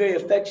and be very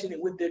affectionate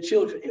with their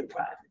children in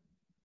private.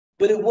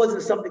 But it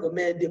wasn't something a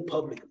man did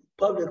publicly.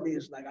 Publicly,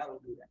 it's like, I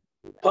don't do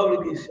that.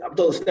 Publicly, I'm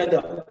told to stand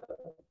up.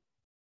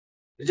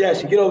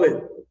 Najashi, get over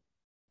here.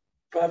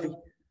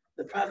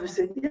 The prophet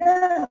said,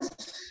 yes,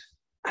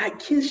 I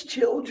kiss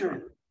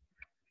children.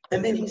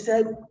 And then he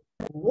said,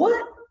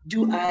 what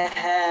do I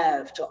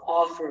have to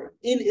offer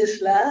in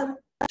Islam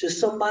to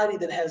somebody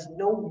that has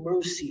no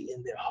mercy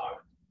in their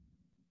heart?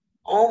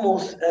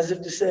 Almost as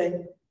if to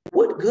say,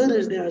 what good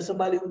is there in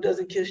somebody who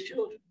doesn't kiss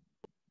children?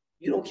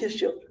 You don't kiss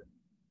children.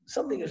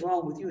 Something is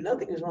wrong with you.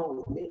 Nothing is wrong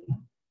with me.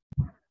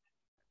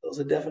 Those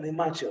are definitely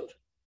my children.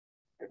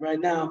 And right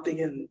now I'm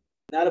thinking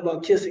not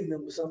about kissing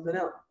them, but something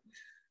else.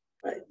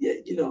 Right? Yeah,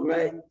 you know,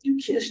 right? You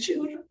kiss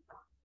children.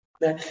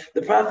 Right?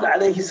 The Prophet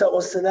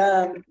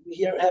ﷺ,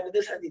 here having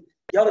this hadith,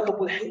 he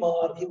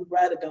would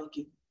ride a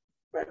donkey,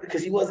 right?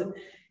 Because he wasn't,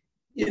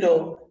 you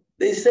know,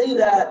 they say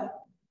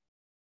that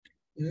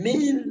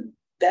men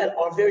that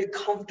are very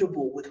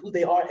comfortable with who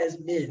they are as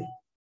men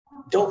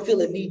don't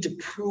feel a need to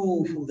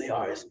prove who they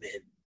are as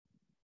men.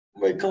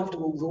 I'm very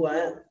comfortable with who I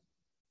am.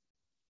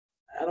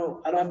 I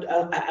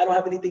don't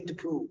have anything to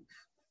prove,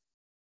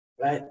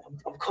 right?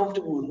 I'm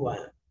comfortable with who I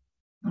am.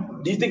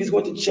 Do you think it's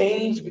going to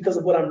change because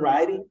of what I'm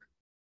writing?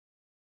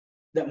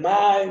 That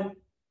my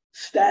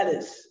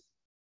status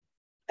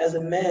as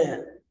a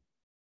man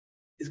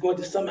is going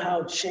to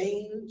somehow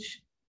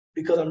change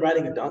because I'm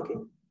riding a donkey?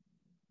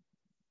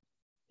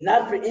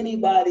 Not for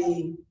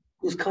anybody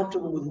who's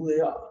comfortable with who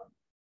they are,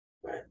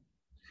 right?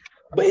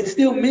 But it's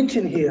still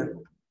mentioned here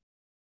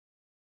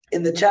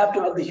in the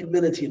chapter of the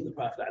humility of the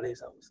Prophet.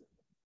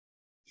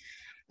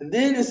 And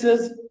then it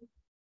says,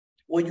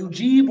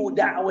 وَيُجِيبُ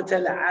دَعْوَةَ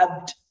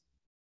الْعَبْدِ.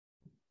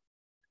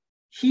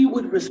 He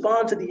would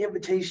respond to the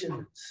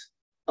invitations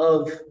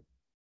of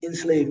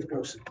enslaved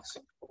persons.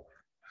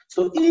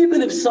 So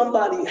even if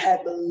somebody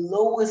had the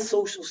lowest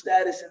social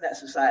status in that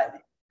society,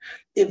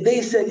 if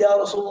they said, Ya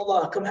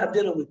Rasulullah, come have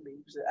dinner with me,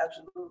 he said,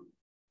 absolutely.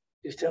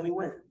 Just tell me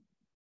when.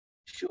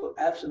 Sure,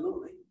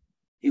 absolutely.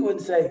 He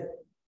wouldn't say,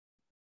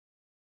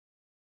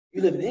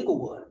 you live in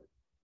Inglewood.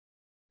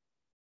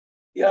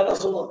 Ya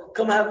Rasulullah,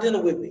 come have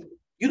dinner with me.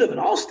 You live in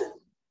Austin.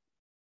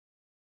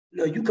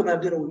 No, you come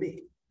have dinner with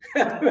me.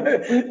 Come have.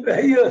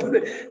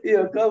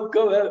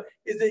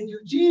 It said,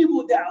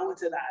 Yujibu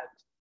da'wat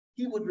al-abd.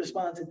 He would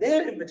respond to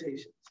their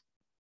invitations.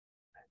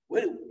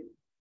 Wait a minute.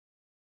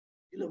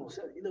 You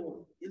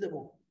live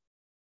on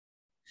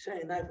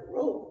Shane Knife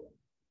Road.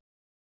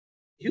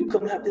 You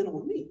come have dinner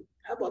with me.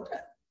 How about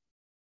that?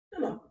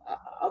 No,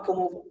 I'll come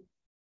over.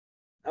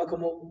 I'll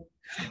come over.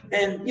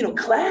 And you know,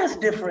 class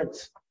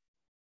difference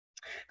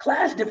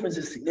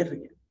is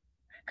significant.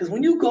 Because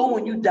when you go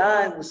and you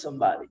dine with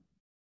somebody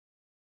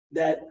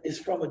that is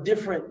from a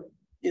different,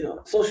 you know,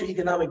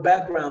 socioeconomic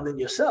background than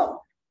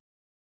yourself,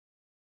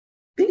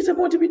 things are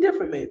going to be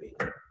different, maybe,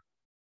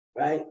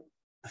 right?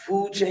 The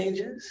food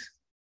changes,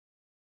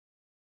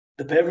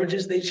 the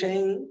beverages, they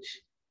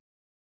change,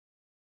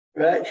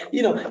 right?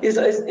 You know, it's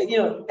you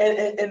know,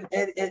 and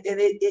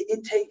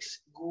it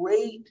takes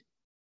great.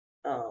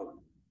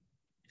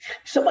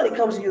 Somebody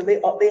comes to you, they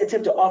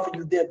attempt to offer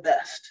you their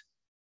best.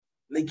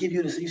 They give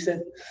you this. You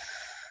said,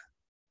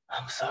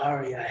 "I'm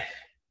sorry, I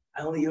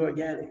only eat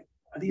organic.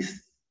 Are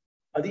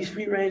these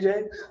free range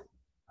eggs?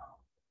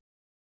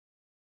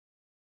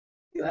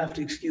 You'll have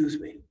to excuse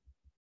me.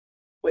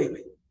 Wait a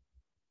minute.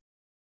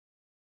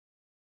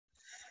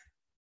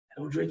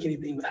 I don't drink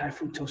anything with high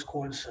fructose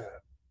corn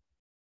syrup.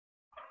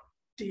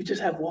 Do you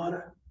just have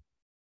water?"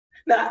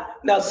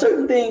 Now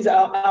certain things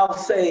I'll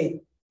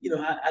say, you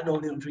know, I know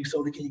they don't drink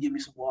soda. Can you give me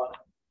some water?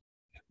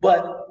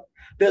 But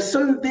there's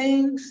certain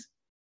things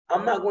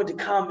I'm not going to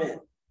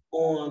comment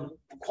on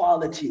the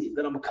quality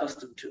that I'm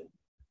accustomed to.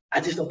 I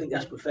just don't think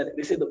that's prophetic.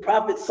 They say the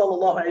Prophet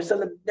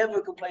ﷺ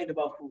never complained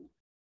about food.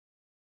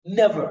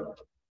 Never.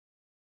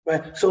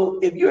 Right? So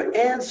if you're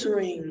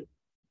answering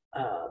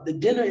the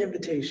dinner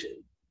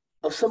invitation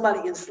of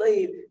somebody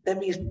enslaved, that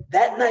means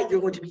that night you're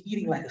going to be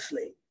eating like a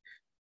slave.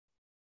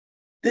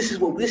 This is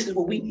what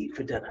we eat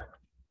for dinner.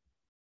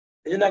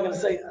 And you're not going to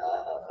say,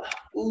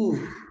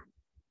 ooh,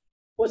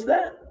 what's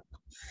that?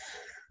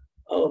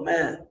 Oh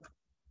man,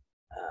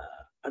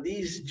 are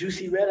these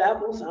juicy red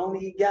apples? I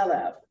only eat gala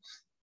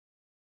apples.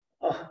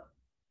 Oh,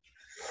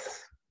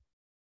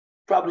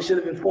 probably should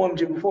have informed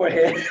you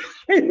beforehand.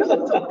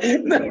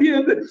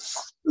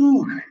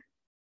 Ooh,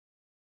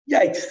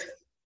 yikes.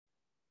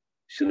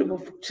 Should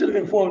have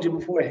informed you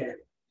beforehand.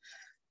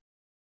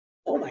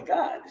 Oh my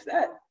God,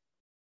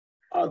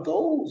 are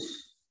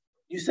those,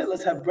 you said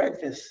let's have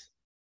breakfast.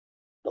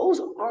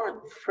 Those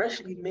aren't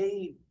freshly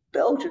made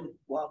Belgian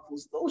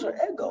waffles. Those are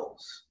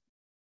Eggos,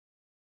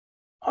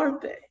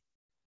 aren't they?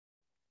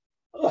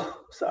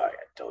 Oh, sorry,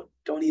 I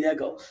don't eat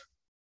Eggos.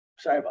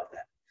 Sorry about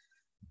that.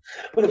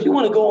 But if you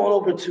want to go on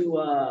over to,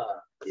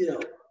 you know,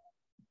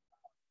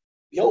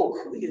 Yolk,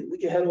 we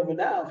can head over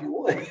now if you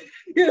want.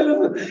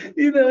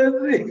 you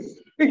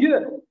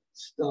know,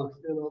 stuff.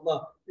 You know,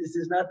 no, this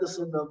is not the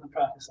sunnah of the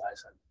Prophet.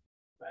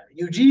 Right?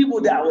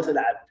 Yujibu da'wat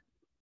al-abd.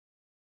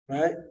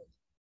 Right?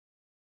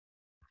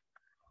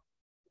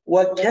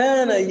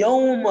 وَكَانَ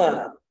يَوْمَ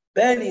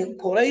بَنِي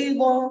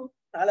قُرَيْظَةَ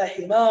عَلَى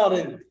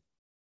حِمَارٍ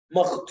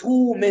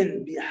مَخْتُومٍ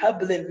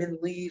بِحَبْلٍ مِّن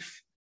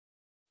لِيفٍ.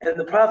 And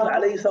the Prophet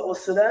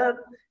ﷺ,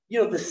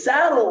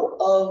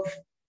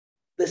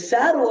 the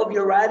saddle of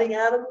your riding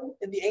animal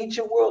in the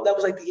ancient world, that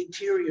was like the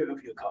interior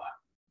of your car,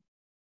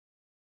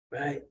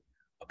 right?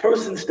 A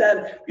person's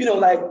status,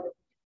 like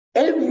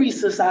every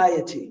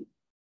society,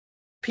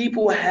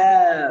 people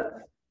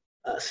have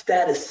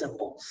status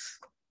symbols,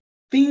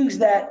 things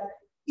that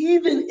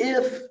even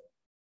if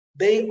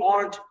they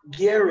aren't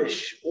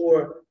garish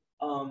or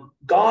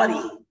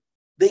gaudy,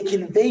 they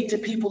convey to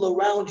people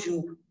around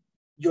you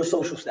your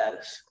social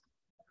status.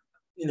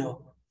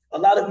 A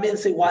lot of men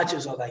say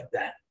watches are like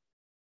that.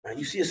 Right?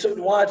 You see a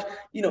certain watch,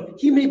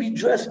 he may be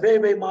dressed very,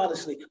 very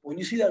modestly. When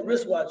you see that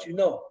wristwatch,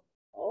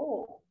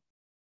 oh,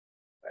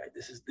 right,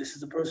 this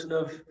is a person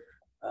of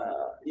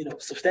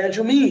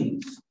substantial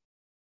means,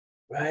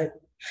 right?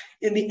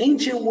 In the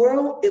ancient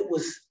world, it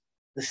was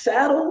the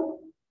saddle,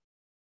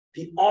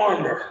 the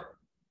armor,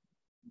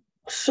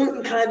 a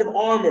certain kind of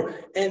armor.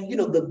 And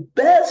the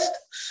best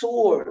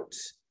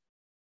swords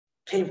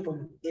came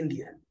from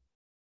India.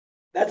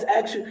 That's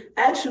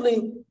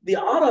actually the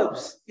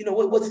Arabs,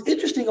 what's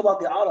interesting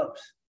about the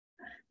Arabs,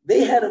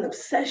 they had an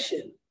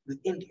obsession with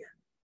India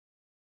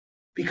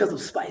because of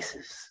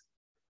spices.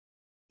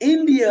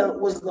 India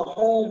was the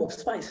home of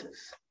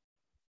spices.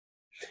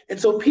 And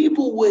so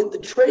people with the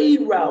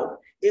trade route,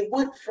 it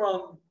went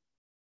from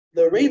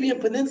the Arabian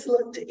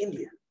Peninsula to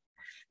India.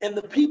 And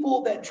the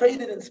people that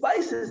traded in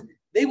spices,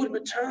 they would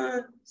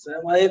return,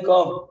 Assalamu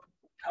alaikum,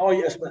 how are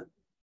you, Asma?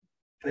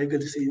 Very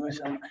good to see you,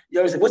 mashallah. You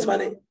always say, what's my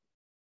name?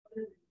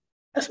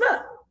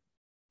 Asma.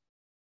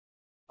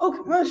 Okay,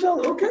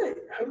 mashallah, okay.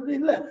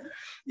 Alhamdulillah.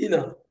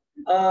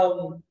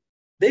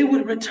 They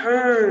would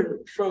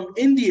return from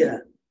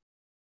India,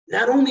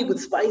 not only with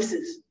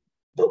spices,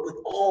 but with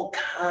all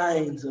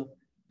kinds of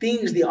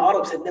things the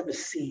Arabs had never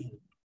seen.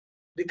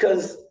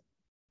 Because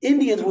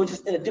Indians were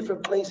just in a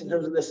different place in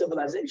terms of their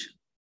civilization.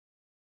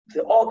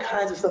 There are all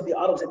kinds of stuff the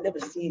Arabs had never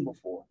seen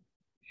before.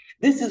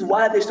 This is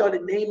why they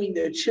started naming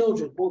their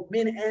children, both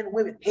men and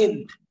women,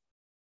 Hind.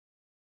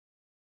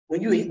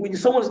 When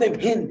someone's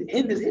named Hind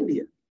is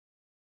India,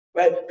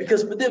 right?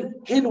 Because for them,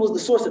 Hind was the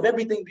source of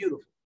everything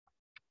beautiful.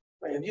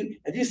 Right?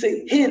 If you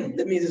say Hind,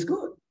 that means it's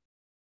good.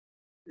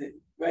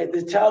 Right?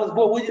 The child is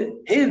born with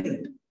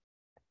Hind.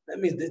 That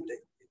means they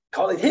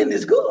call it Hind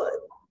is good.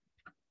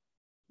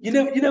 You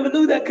never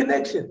knew that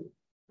connection.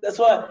 That's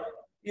why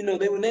they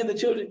would name the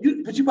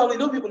children. But you probably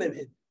know people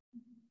named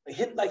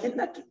Hind, like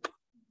Hindaki,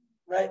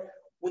 right?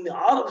 When the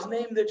Arabs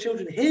named their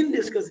children Hind,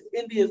 is because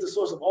India is the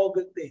source of all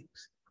good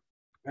things.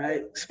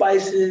 Right?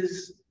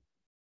 Spices,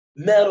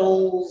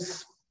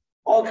 metals,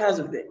 all kinds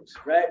of things,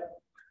 right?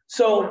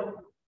 So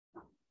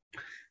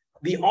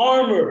the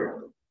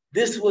armor,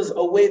 this was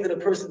a way that a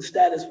person's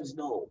status was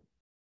known.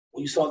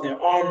 When you saw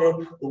their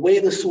armor, the way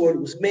the sword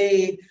was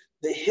made,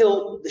 the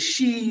hilt, the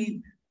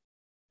sheath,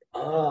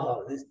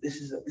 this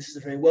is a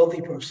very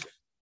wealthy person,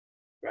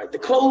 right? The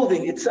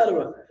clothing,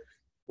 etc.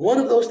 One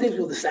of those things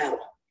was the saddle.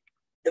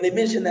 And they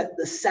mentioned that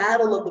the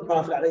saddle of the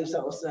Prophet,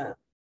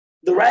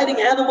 the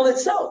riding animal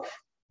itself,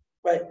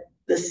 right?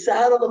 The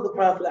saddle of the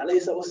Prophet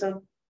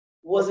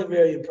wasn't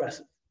very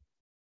impressive,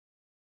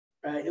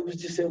 right? It was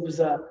just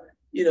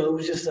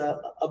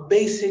a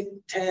basic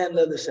tan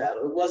leather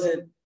saddle. It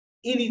wasn't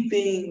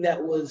anything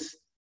that was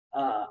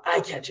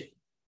eye-catching.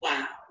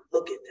 Wow,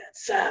 look at that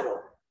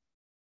saddle.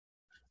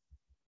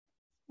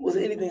 It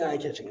wasn't anything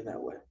eye-catching in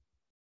that way,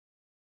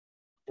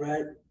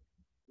 right?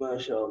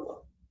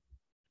 MashaAllah.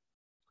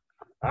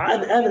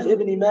 عن أنس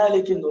بن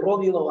مالك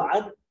رضي الله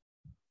عنه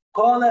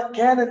قال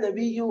كان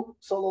النبي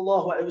صلى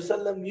الله عليه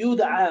وسلم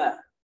يدعى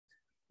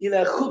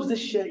إلى خبز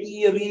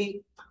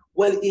الشعير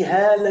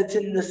والإهالة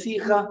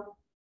النسيخة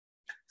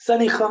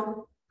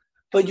سنخة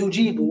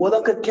فيجيب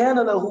ولقد كان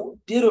له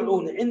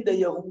درع عند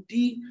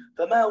يهودي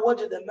فما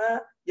وجد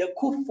ما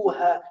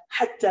يكفها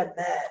حتى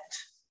مات.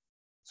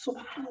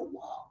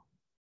 Subhanallah.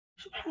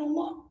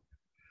 Subhanallah.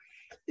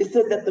 It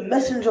said that the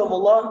Messenger of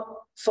Allah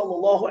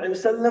sallallahu alaihi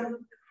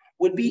wasallam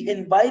would be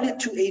invited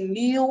to a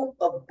meal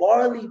of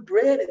barley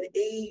bread and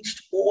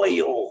aged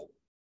oil.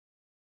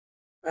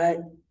 Right?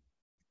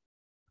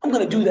 I'm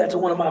going to do that to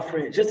one of my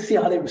friends just to see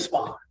how they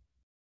respond.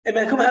 Hey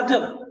man, come have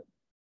dinner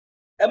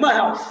at my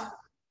house.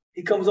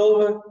 He comes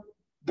over,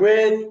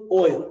 bread,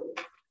 oil.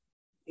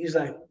 He's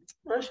like,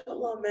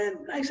 MashaAllah,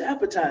 man, nice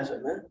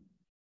appetizer, man.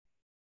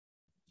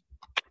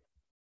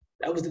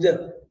 That was the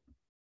dinner.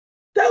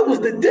 That was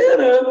the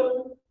dinner.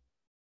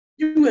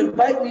 You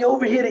invite me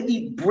over here to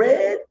eat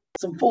bread,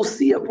 some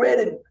fosia bread,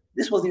 and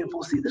this wasn't even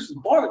fosia, this was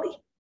barley.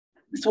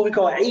 This is what we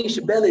call aish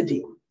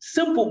beledi,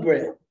 simple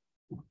bread.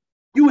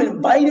 You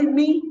invited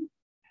me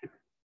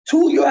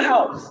to your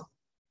house.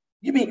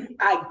 You mean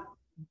I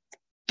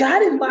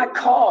got in my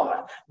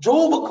car,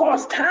 drove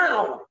across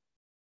town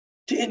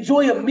to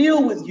enjoy a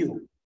meal with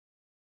you,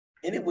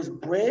 and it was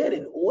bread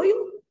and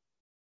oil?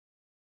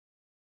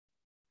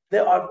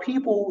 There are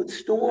people who would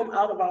storm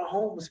out of our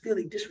homes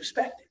feeling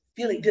disrespected,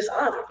 feeling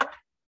dishonored.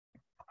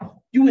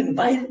 You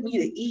invited me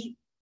to eat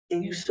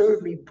and you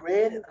served me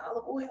bread and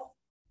olive oil?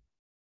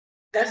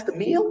 That's the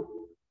meal?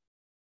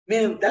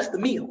 Meaning, that's the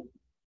meal.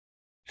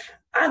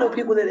 I know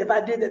people that if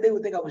I did that, they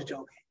would think I was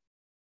joking.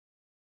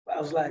 But I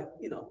was like,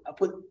 I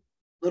put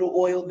little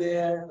oil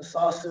there, a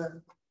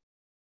saucer,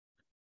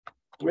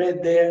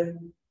 bread there,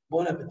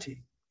 bon appetit.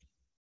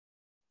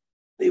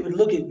 They would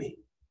look at me.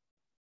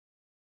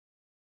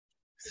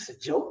 Is this a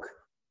joke?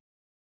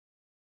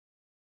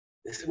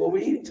 This is what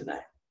we're eating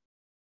tonight,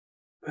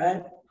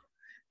 right?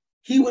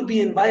 He would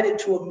be invited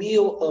to a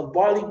meal of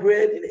barley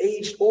bread and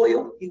aged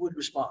oil. He would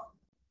respond.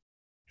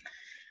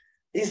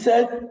 He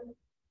said,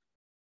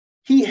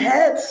 he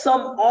had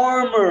some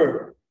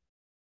armor,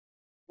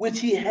 which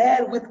he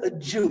had with a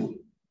Jew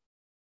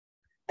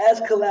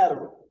as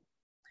collateral.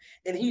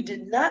 And he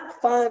did not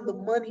find the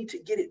money to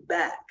get it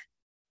back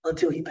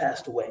until he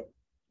passed away.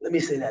 Let me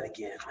say that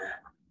again, man.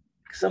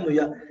 Some of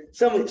y'all,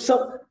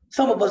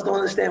 some of us don't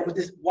understand what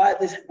this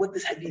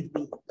hadith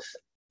means.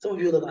 Some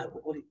of you are like,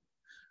 what do you?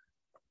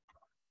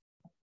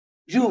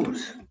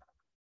 Jews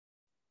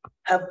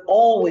have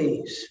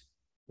always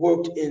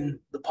worked in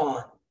the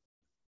pawn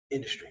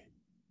industry.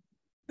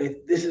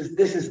 This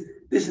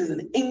is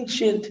an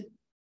ancient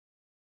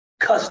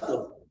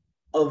custom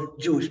of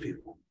Jewish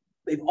people.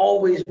 They've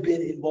always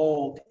been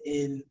involved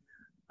in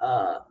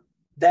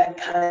that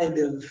kind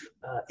of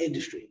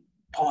industry,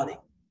 pawning.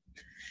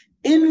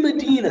 In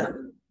Medina,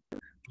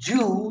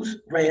 Jews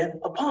ran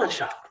a pawn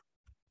shop,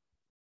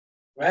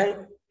 right?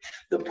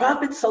 The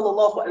Prophet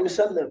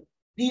ﷺ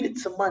needed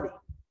some money.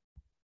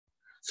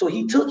 So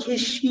he took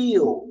his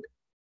shield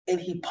and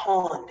he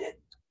pawned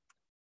it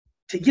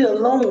to get a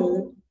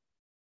loan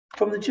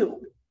from the Jew.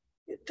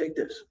 Yeah, take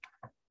this.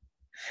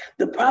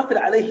 The Prophet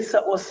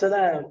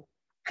ﷺ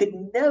could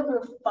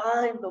never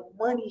find the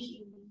money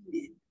he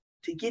needed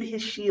to get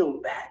his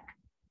shield back,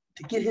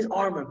 to get his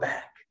armor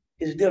back,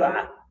 his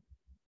dir'ah,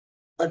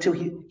 until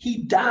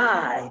he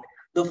died.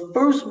 The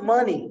first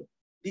money,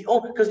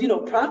 because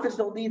prophets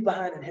don't leave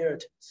behind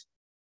inheritance.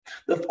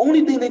 The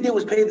only thing they did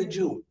was pay the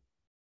Jew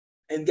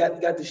and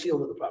got the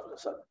shield of the Prophet.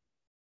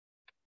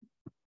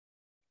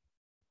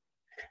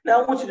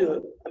 Now I want you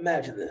to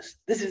imagine this.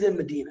 This is in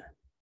Medina.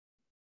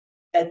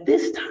 At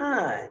this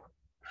time,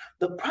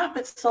 the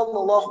Prophet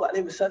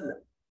ﷺ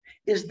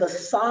is the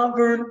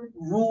sovereign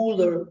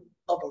ruler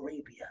of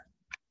Arabia.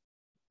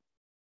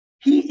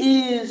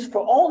 He is, for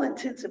all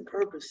intents and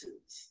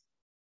purposes,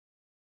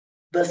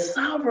 the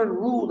sovereign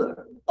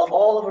ruler of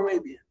all of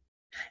Arabia.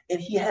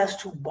 And he has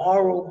to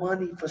borrow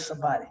money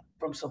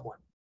from someone.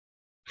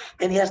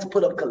 And he has to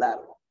put up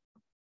collateral.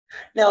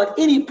 Now, at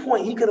any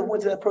point, he could have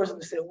went to that person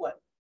and said,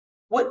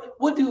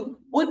 what do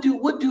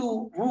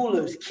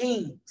rulers,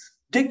 kings,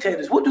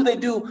 dictators, what do they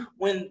do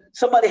when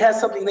somebody has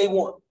something they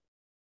want?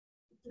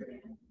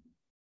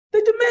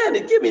 They demand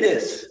it. Give me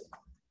this.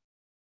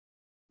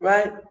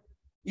 Right?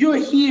 You're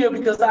here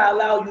because I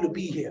allow you to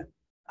be here.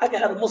 I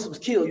can have the Muslims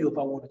kill you if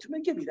I wanted to.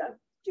 Man, give me that.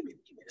 Give me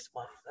this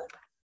money. Man.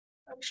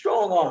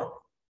 Strong arm.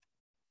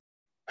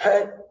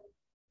 Right?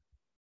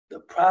 The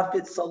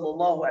Prophet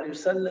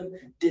ﷺ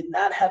did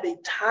not have a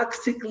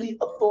toxically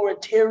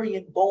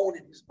authoritarian bone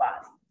in his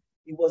body.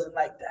 He wasn't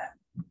like that.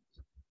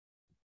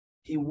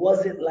 He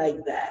wasn't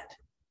like that.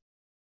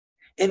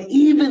 And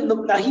even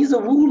now he's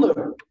a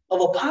ruler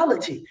of a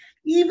polity.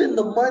 Even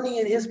the money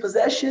in his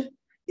possession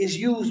is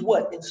used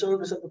what? In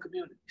service of the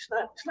community. It's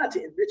not to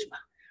enrich man.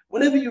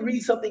 Whenever you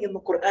read something in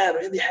the Quran or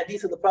in the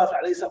hadith of the Prophet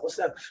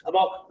ﷺ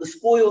about the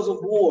spoils of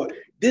war,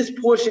 this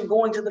portion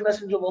going to the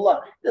Messenger of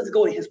Allah, it doesn't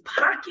go in his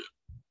pocket.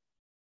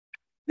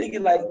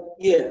 Thinking like,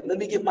 yeah, let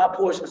me get my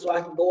portion so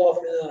I can go off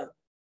and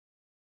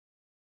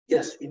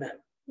yes, Imam.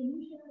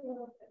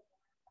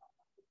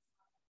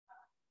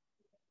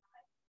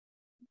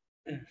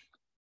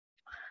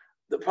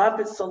 The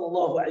Prophet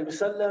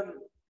ﷺ,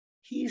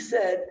 he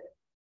said,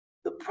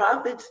 the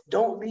prophets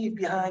don't leave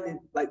behind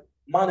like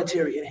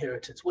monetary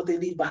inheritance. What they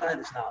leave behind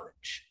is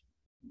knowledge.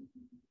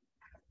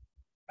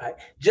 Right?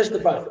 Just the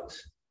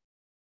prophets.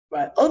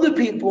 Right? Other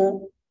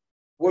people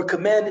were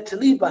commanded to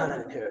leave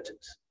behind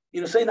inheritance.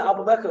 Sayyidina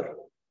Abu Bakr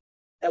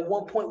at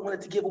one point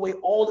wanted to give away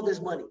all of his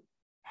money.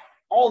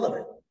 All of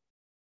it.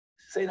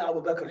 Sayyidina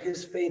Abu Bakr,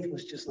 his faith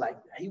was just like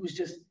that.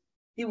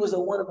 He was a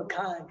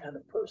one-of-a-kind kind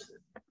of person.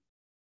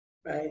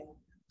 Right?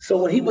 So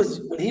when he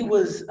was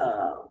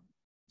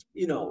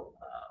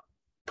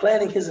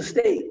planning his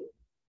estate,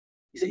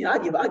 he said, I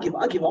give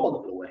all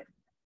of it away.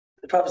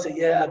 The Prophet said,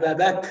 yeah,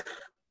 back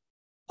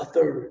a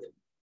third.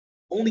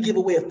 Only give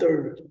away a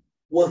third.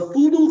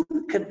 وَثُلُثْ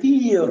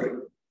كَثِيرٌ.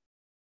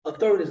 A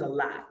third is a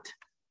lot.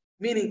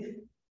 Meaning,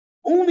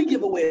 only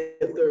give away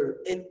a third.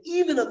 And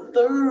even a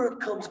third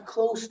comes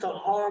close to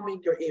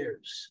harming your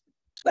heirs.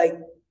 Like,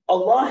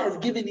 Allah has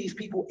given these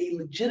people a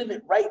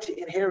legitimate right to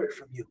inherit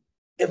from you.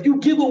 If you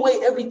give away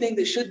everything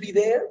that should be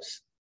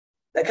theirs,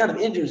 that kind of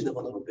injures them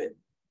a little bit.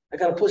 That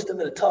kind of puts them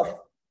in a tough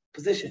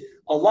position.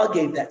 Allah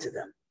gave that to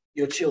them,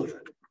 your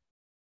children,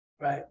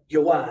 right?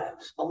 Your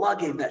wives. Allah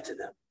gave that to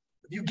them.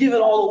 If you give it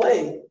all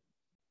away,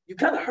 you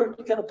kind of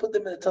put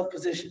them in a tough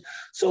position.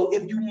 So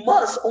if you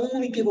must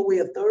only give away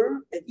a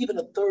third, and even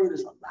a third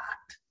is a lot,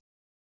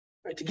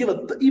 right? To give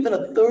even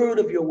a third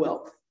of your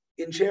wealth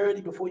in charity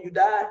before you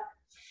die,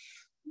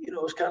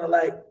 it's kind of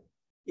like,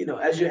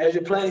 as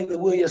you're planning the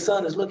will, your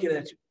son is looking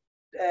at you.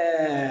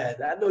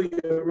 Dad, I know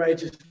you're a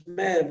righteous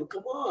man, but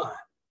come on.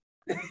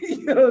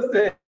 You know what I'm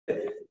saying?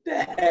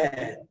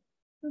 Dad,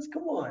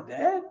 come on,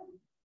 Dad.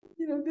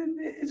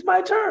 It's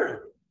my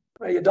turn.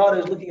 Right? Your daughter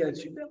is looking at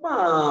you.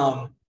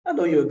 Mom, I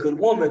know you're a good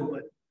woman,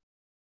 but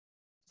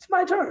it's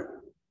my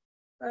turn.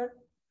 Right?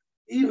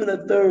 Even a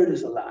third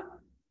is a lot,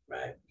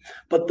 right?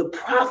 But the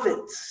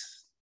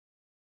prophets,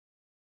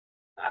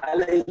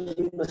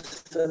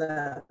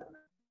 the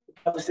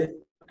prophet said,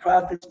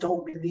 prophets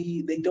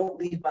they don't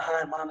leave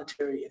behind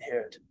monetary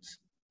inheritance.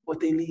 What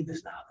they leave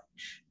is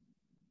knowledge,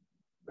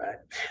 right?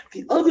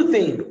 The other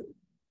thing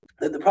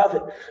that the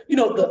prophet,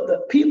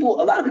 the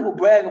people, a lot of people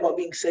brag about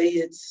being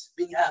Sayyids,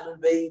 being Ahlul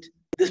Bayt,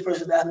 this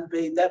person's Ahlul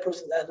Bayt, that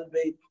person's Ahlul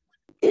Bayt.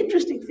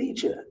 Interesting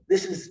feature.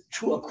 This is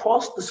true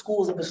across the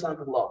schools of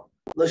Islamic law.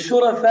 The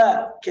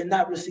Shurafa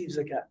cannot receive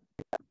zakat,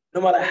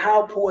 no matter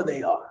how poor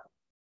they are.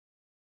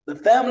 The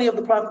family of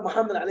the Prophet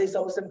Muhammad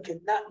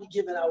cannot be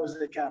given our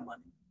zakat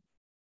money.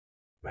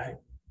 Right?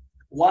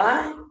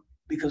 Why?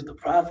 Because the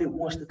Prophet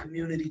wants the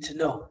community to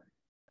know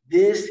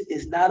this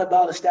is not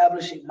about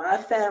establishing my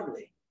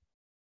family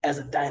as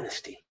a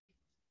dynasty.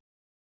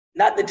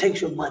 Not that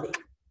takes your money.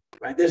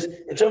 Right? There's,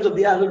 in terms of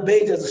the Ahlul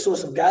Bayt as a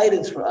source of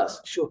guidance for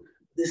us, sure.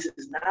 This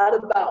is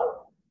not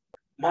about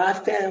my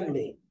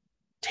family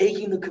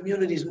taking the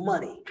community's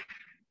money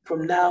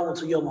from now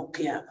until Yawm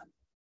al-Qiyamah.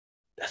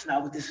 That's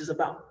not what this is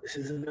about. This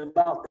isn't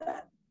about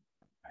that.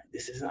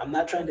 Right? I'm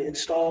not trying to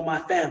install my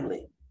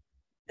family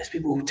as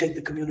people who take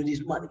the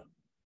community's money.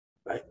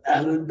 Right?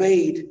 Ahlul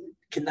Bayt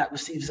cannot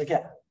receive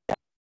zakat.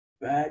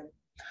 Right?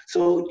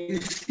 So you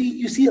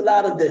see a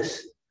lot of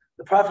this.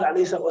 The Prophet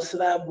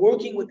ﷺ,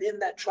 working within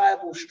that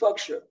tribal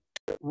structure,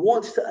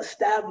 wants to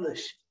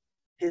establish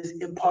his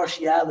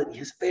impartiality,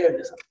 his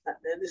fairness.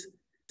 And this,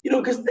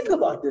 because think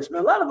about this,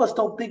 man. A lot of us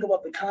don't think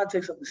about the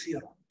context of the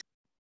seerah.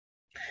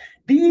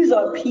 These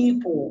are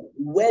people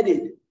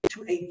wedded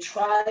to a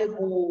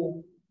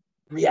tribal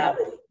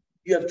reality.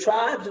 You have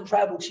tribes and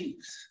tribal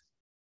chiefs.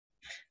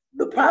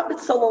 The Prophet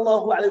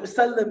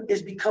ﷺ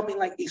is becoming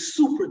like a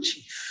super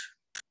chief,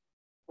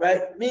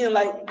 right? Meaning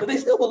but they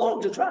still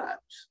belong to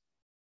tribes,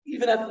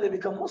 even after they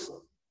become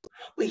Muslim.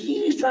 But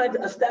he's trying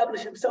to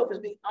establish himself as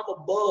being, I'm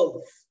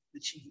above the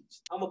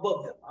chiefs. I'm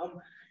above them.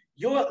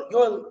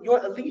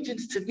 Your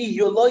allegiance to me,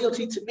 your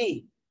loyalty to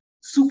me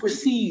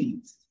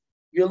supersedes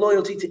your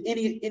loyalty to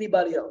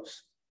anybody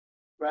else,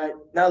 right?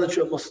 Now that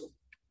you're a Muslim.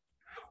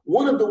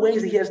 One of the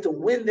ways that he has to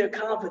win their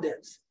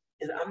confidence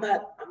is I'm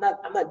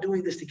not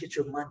doing this to get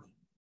your money.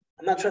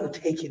 I'm not trying to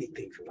take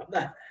anything from you.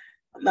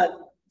 I'm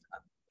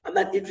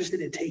not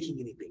interested in taking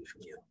anything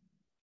from you.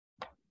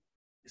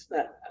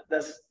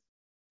 That's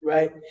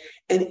right.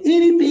 And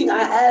anything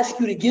I ask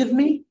you to give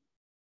me,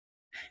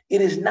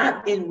 it is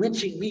not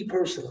enriching me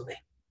personally.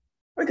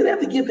 Right? Because I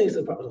have to give things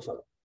to the Prophet.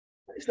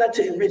 It's not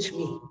to enrich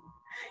me.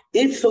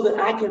 It's so that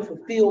I can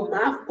fulfill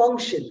my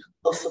function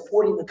of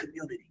supporting the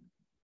community.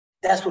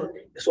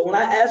 So when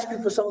I ask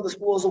you for some of the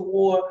spoils of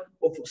war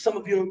or for some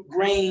of your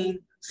grain,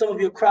 some of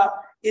your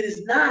crop, it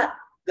is not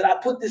that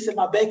I put this in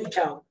my bank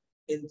account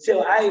and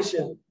tell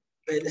Aisha,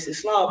 man, this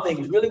Islam thing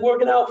is really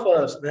working out for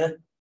us, man.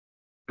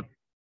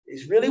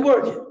 It's really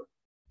working.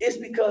 It's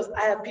because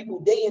I have people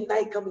day and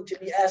night coming to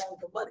me asking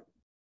for money.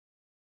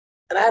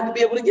 And I have to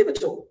be able to give it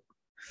to them.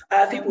 I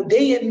have people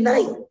day and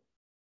night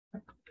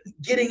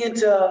getting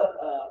into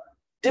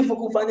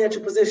difficult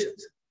financial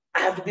positions.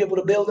 I have to be able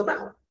to bail them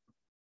out.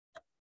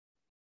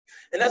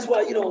 And that's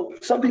why,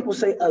 some people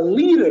say a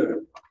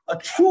leader, a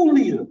true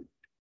leader,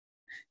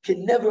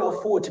 can never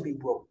afford to be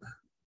broke.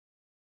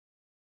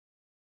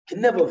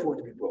 Can never afford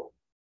to be broke.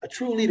 A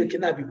true leader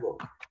cannot be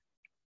broke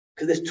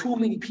because there's too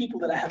many people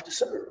that I have to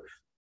serve.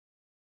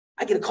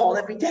 I get a call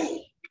every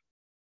day.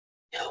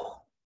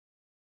 Yo,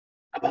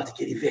 I'm about to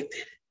get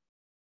evicted.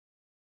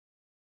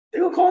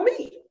 They're going to call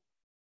me.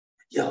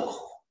 Yo,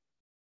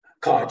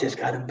 car just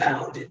got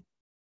impounded.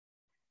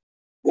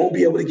 Won't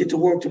be able to get to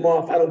work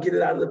tomorrow if I don't get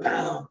it out of the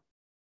pound.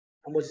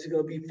 How much is it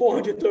going to be?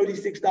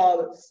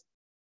 $436.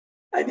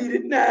 I need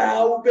it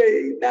now,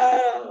 babe,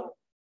 now.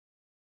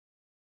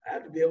 I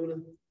have to be able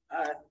to,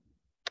 all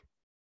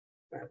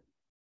right.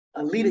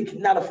 A leader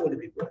cannot afford to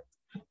be broke.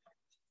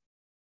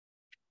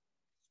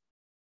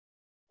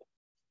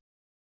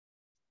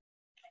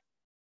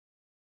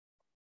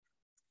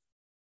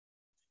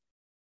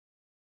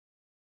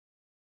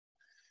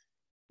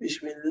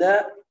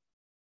 Bismillah.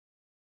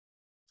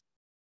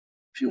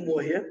 Few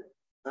more here.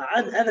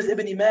 عن أنس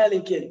بن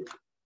مالك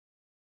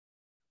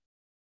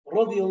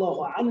رضي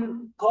الله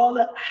عنه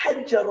قال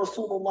حج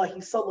رسول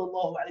الله صلى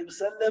الله عليه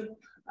وسلم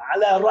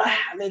على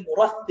رحل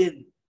رث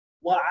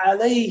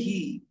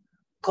وعليه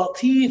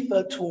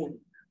قطيفة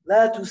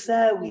لا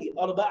تساوي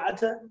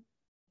 4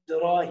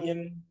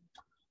 دراهم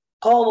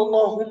قال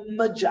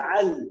اللهم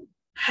اجعل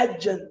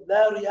حجا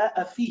لا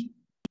رياء فيه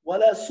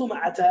وَلَا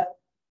سُمْعَةَ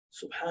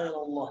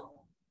Subhanallah.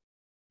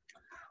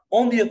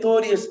 On the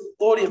authority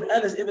of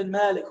Anas ibn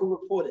Malik, who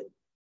reported,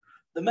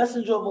 the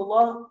Messenger of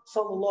Allah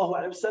sallallahu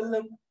alaihi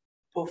wasallam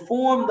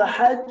performed the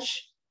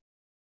Hajj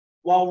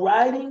while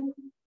riding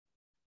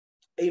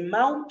a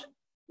mount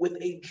with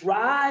a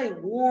dry,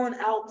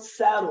 worn-out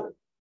saddle,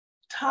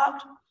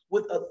 topped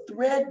with a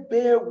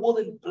threadbare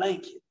woolen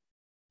blanket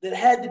that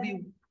had to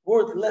be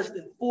worth less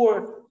than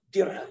 4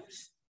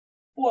 dirhams,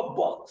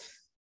 $4.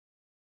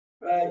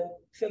 Right?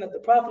 Saying that the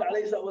Prophet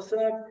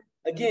ﷺ,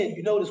 again,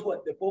 you notice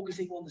what? They're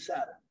focusing on the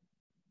saddle.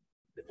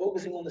 They're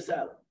focusing on the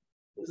saddle.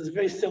 It was a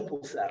very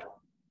simple saddle.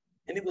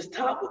 And it was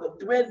topped with a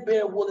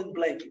threadbare woolen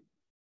blanket.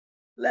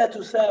 لا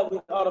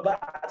تساوي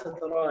أربعة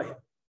دراهم.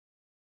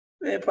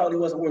 It probably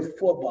wasn't worth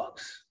 $4.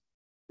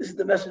 This is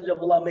the Messenger of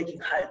Allah making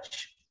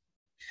Hajj.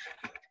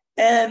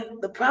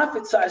 And the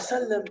Prophet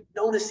ﷺ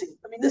noticing,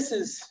 I mean, this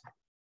is,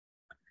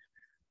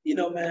 you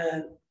know,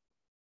 man,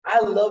 I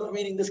love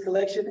reading this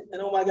collection.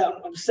 And oh my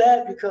God, I'm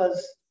sad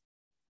because,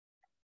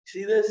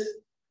 see this?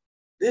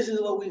 This is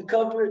what we've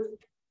covered.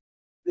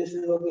 This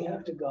is what we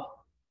have to go.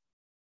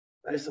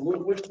 Right, so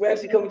we're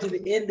actually coming to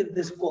the end of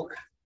this book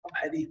of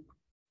Hadith.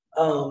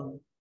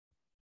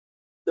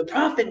 The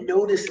Prophet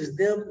notices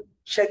them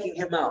checking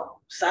him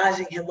out,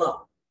 sizing him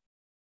up.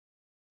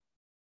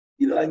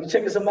 You know, like you're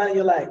checking somebody,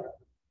 you're like,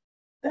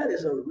 that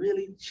is a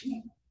really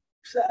cheap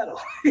saddle.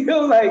 You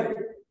know, like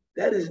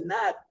that is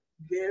not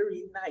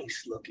very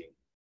nice looking.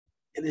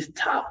 And it's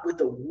topped with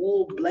a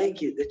wool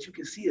blanket that you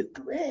can see it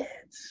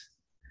threads.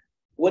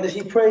 What does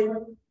he pray?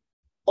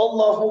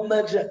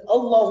 Allahumma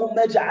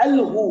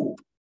ja'alhu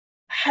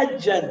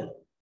hajjan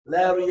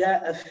la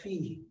riya'a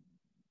fihi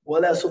wa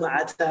la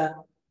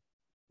sum'ata.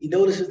 He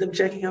notices them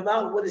checking him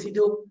out. What does he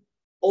do?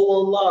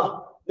 Oh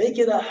Allah, make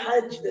it a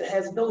hajj that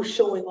has no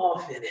showing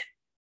off in it.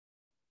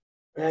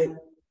 Right?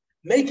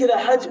 Make it a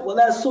hajj,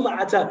 wala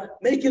sum'ata.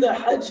 Make it a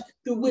hajj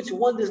through which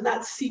one does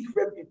not seek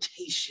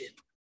reputation.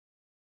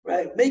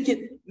 Right? Make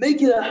it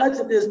a hajj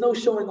that there's no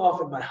showing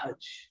off in my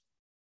hajj.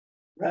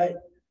 Right?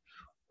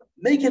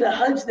 Make it a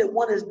hajj that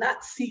one is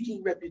not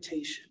seeking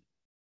reputation.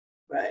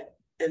 Right?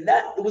 And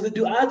that it was a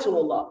dua to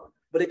Allah,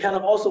 but it kind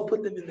of also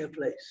put them in their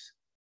place.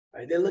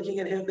 Right? They're looking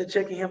at him, they're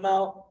checking him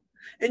out.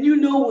 And you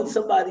know when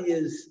somebody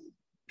is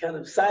kind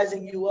of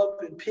sizing you up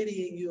and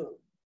pitying you,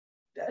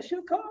 that's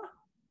your car.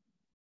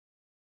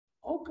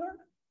 Okay.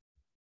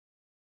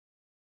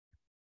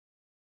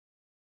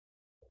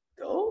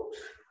 Those.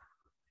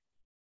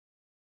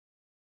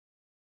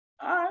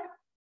 All right.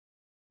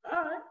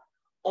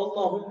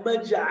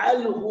 Allahumma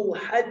ja'alhu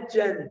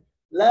hajjan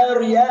la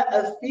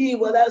riya'a fi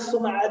wa la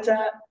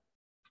sum'ata.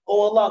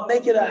 Oh Allah,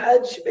 make it a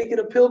hajj, make it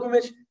a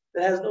pilgrimage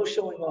that has no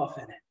showing off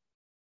in it.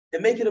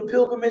 And make it a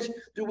pilgrimage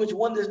through which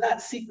one does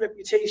not seek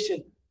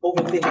reputation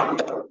over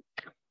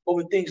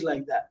things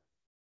like that.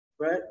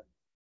 Right?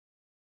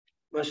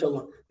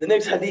 MashaAllah. The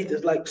next hadith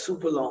is like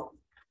super long.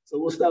 So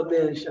we'll stop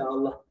there,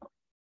 inshallah.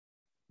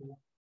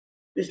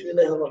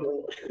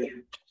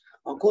 Bismillahirrahmanirrahim.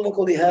 أقول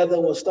قولي هذا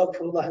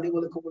واستغفر الله لي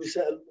ولكم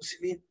ولسائر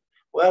المسلمين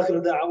وآخر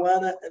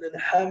دعوانا أن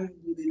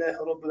الحمد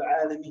لله رب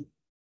العالمين.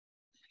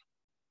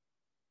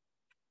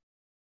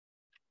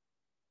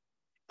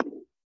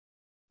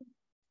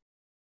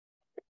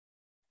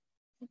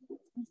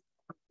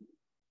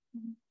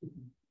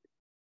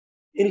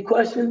 Any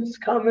questions,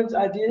 comments,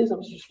 ideas?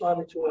 I'm just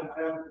responding to it.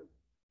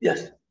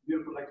 Yes.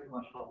 Beautiful lecture,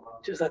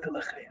 mashallah.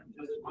 Jazakallah khair.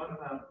 Just one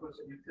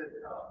question. You said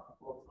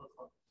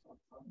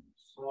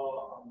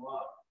saw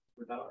Allah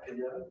without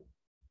hijab.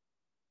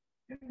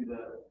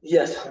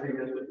 Yes.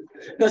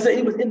 No, so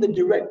he was in the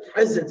direct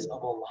presence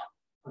of Allah.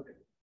 Okay.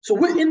 So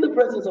we're in the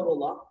presence of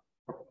Allah,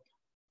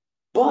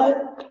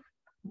 but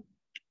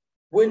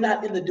we're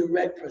not in the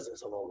direct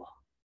presence of Allah.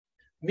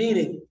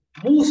 Meaning,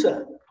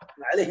 Musa,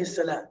 alayhi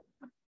salam,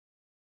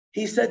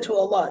 he said to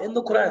Allah in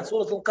the Quran,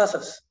 Surah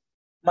Al-Qasas,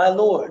 my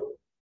Lord,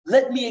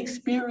 let me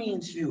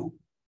experience you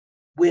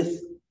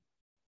with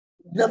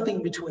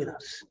nothing between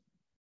us.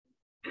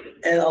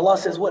 And Allah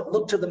says, what?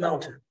 Look to the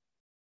mountain.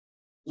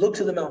 Look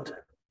to the mountain.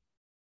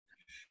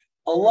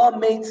 Allah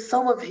made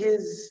some of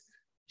his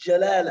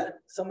jalala,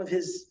 some of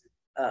his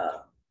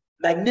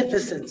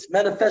magnificence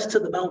manifest to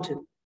the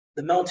mountain.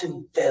 The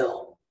mountain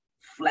fell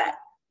flat,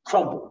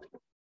 crumbled,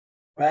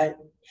 right?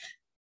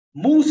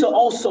 Musa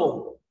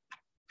also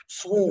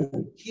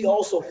swooned. He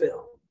also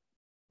fell,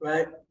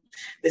 right?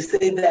 They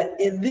say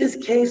that in this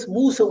case,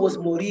 Musa was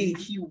murid.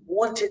 He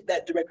wanted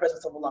that direct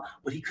presence of Allah,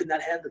 but he could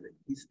not handle it.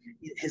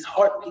 His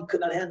heart, he could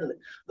not handle it.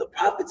 The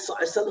Prophet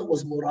ﷺ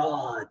was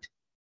murad.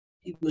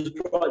 He was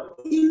brought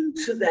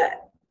into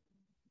that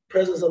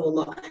presence of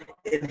Allah,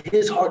 and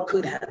his heart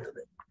could handle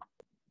it.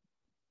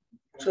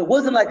 So it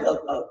wasn't like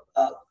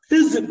a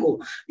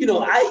physical, you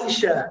know,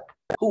 Aisha,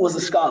 who was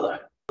a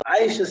scholar,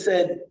 Aisha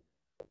said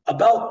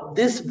about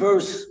this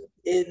verse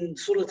in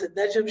Surah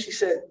Al-Najm, she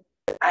said,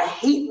 I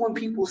hate when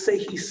people say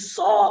he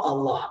saw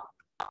Allah.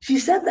 She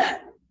said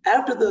that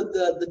after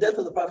the death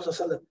of the Prophet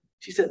ﷺ.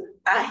 She said,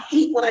 I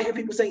hate when I hear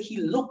people say he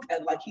looked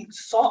at, like he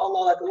saw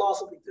Allah, like Allah,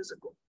 something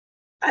physical.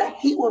 I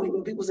hate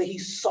when people say he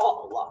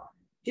saw Allah.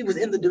 He was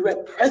in the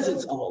direct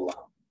presence of Allah.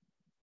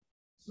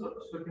 So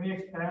can you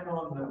expand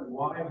on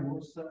why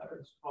Musa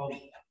is called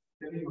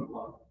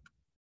Kalimullah?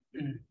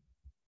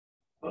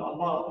 But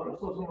Allah,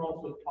 Rasul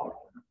also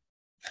talked.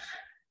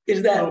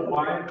 Is that? So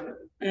why?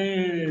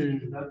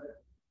 And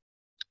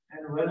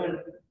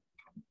whether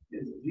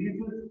is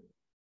Jesus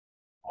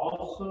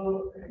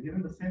also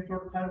given the same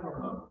sort of time or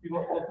not?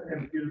 People also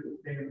confuse the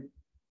same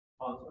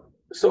concept.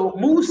 So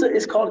Musa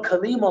is called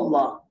Kalim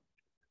Allah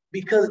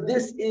because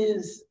this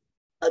is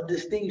a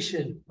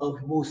distinction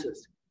of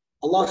Musa's.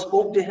 Allah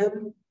spoke to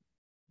him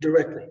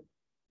directly.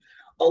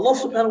 Allah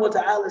subhanahu wa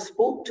ta'ala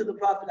spoke to the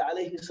Prophet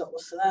alayhi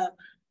salam,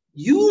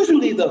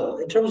 usually though,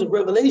 in terms of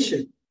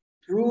revelation,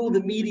 through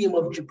the medium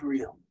of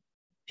Jibreel.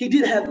 He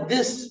did have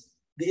this,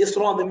 the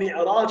Isra and the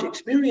Mi'raj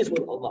experience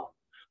with Allah.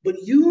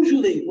 But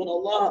usually when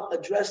Allah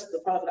addressed the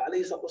Prophet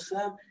alayhi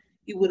salam,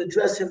 he would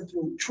address him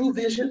through true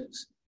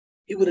visions.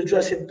 He would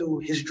address him through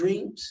his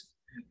dreams.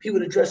 He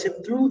would address him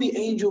through the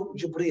angel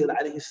Jibreel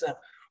alayhi salam.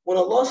 When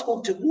Allah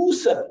spoke to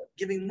Musa,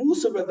 giving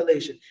Musa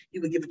revelation, he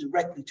would give it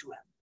directly to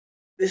him.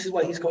 This is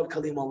why he's called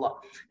Kalim Allah.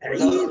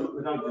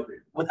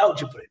 Without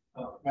Jibreel.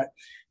 Oh. Right?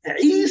 And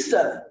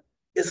Isa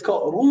is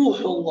called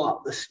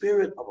Ruhullah, the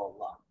spirit of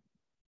Allah.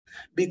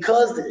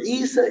 Because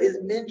Isa is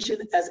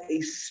mentioned as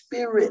a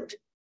spirit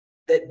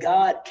that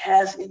God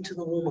cast into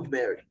the womb of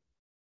Mary.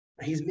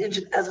 He's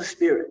mentioned as a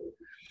spirit.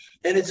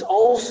 And it's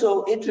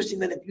also interesting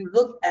that if you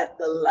look at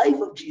the life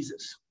of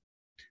Jesus,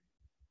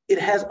 it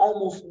has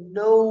almost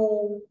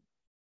no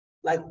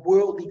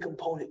worldly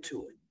component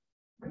to it.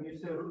 When you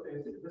say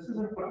this is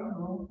in Quran,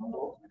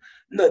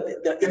 No,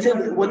 it's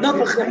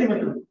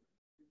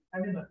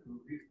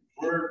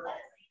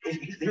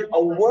in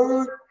a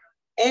word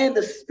and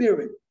a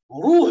spirit.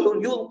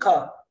 Ruhun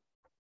yulqa.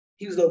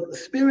 He was a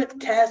spirit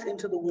cast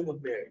into the womb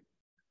of Mary.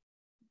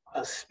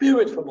 A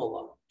spirit from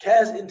Allah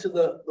cast into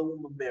the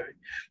womb of Mary.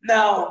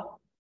 Now,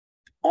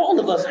 all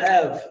of us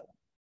have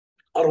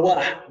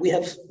arwah. We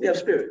have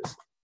spirits.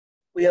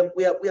 We have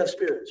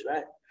spirits,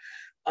 right?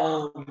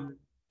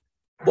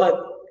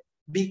 But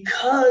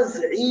because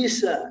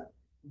Isa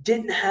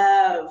didn't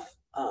have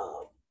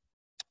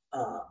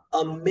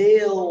a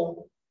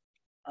male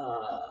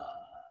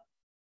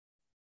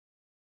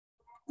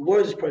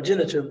word is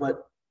progenitor,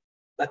 but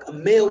like a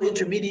male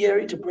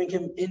intermediary to bring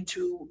him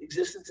into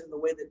existence in the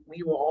way that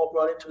we were all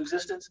brought into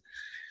existence,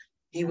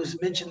 he was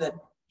mentioned that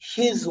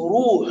his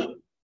ruh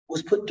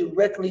was put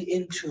directly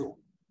into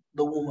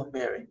the womb of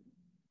Mary,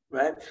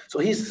 right? So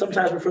he's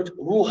sometimes referred to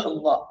Ruh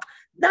Allah,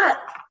 not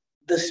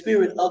the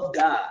spirit of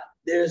God.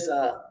 There's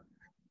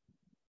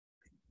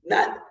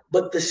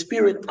but the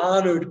spirit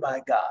honored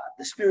by God,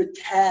 the spirit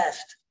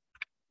cast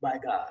by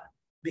God,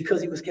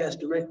 because he was cast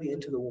directly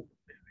into the womb of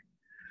Mary.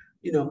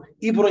 You know,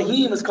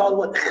 Ibrahim is called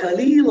what?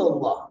 Khalil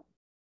Allah,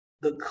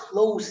 the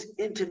close,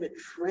 intimate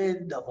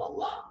friend of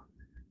Allah,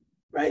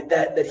 right?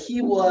 That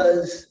he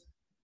was,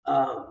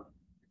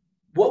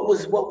 what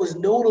was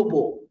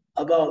notable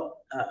about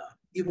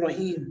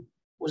Ibrahim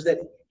was that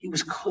he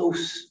was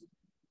close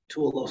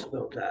to Allah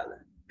subhanahu wa ta'ala.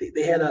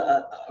 They had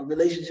a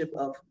relationship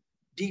of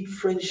deep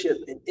friendship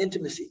and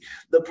intimacy.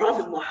 The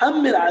Prophet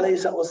Muhammad alayhi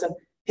sallam,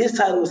 his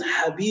title was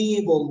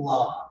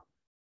Habibullah,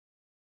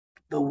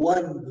 the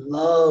one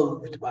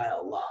loved by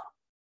Allah.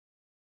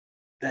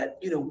 That,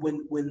 you know,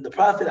 when the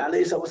Prophet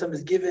alayhi sallam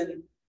is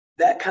given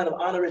that kind of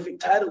honorific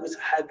title, it was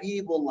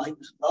Habibullah, he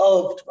was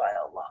loved by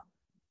Allah,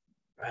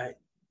 right?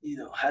 You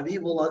know,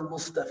 Habibullah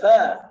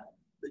al-Mustafa,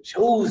 the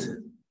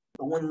chosen,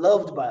 the one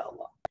loved by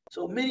Allah.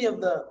 So many of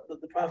the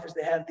prophets,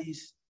 they have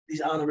these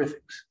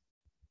honorifics.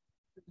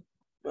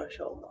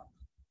 MashaAllah.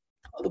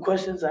 Other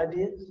questions,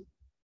 ideas?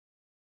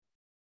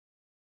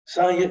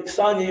 Sonia,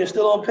 you're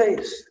still on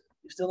pace.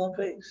 You're still on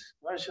pace.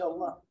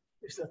 MashaAllah.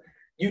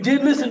 You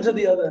did listen to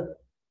the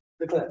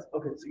class.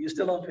 Okay, so you're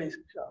still on pace,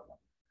 inshallah.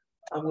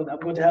 I'm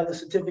going to have the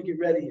certificate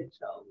ready,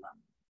 inshallah.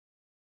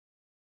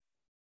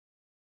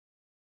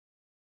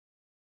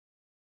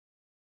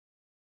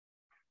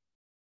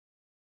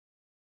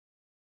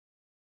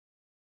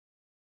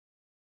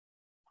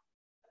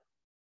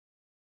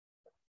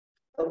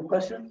 Other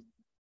question?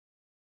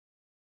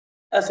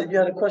 Asad, you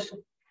had a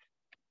question?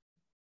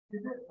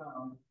 Is it,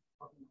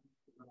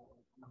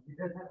 he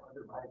does have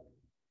other Bibles,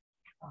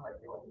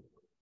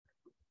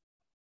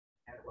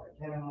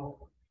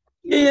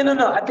 Yeah,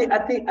 no. I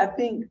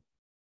think.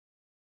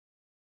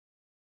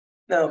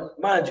 Now,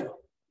 mind you,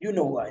 you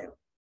know who I am.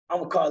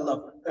 I'm a car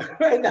lover,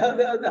 right?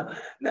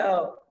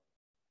 Now,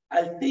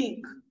 I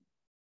think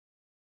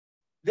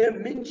they're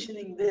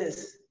mentioning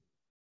this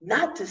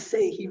not to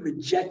say he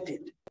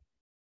rejected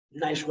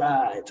nice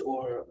rides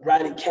or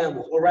riding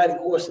camels or riding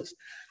horses.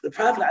 The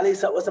Prophet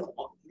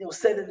ﷺ,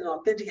 said in an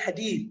authentic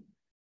hadith,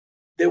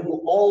 there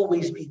will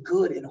always be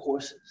good in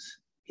horses.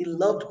 He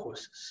loved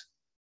horses.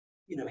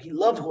 He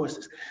loved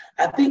horses.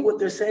 I think what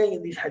they're saying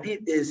in these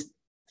hadith is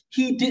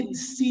he didn't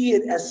see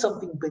it as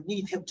something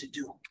beneath him to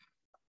do.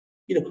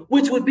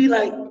 Which would be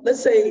like,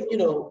 let's say,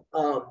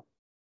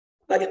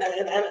 like,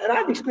 and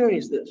I've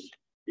experienced this.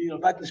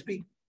 If I can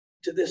speak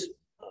to this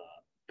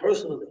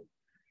personally.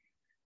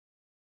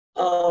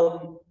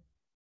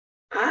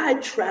 I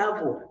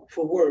travel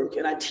for work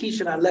and I teach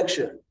and I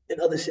lecture in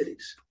other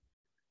cities.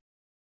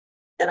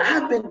 And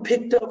I've been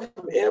picked up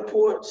from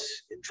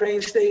airports and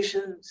train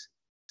stations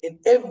in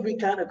every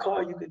kind of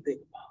car you could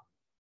think about.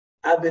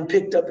 I've been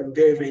picked up in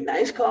very, very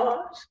nice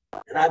cars,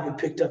 and I've been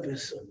picked up in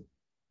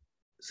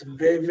some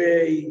very,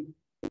 very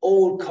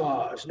old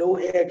cars, no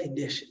air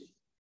conditioning.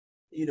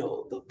 You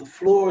know, the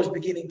floor is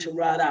beginning to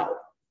rot out.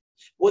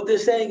 What they're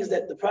saying is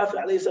that the Prophet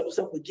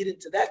ﷺ would get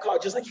into that car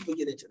just like he would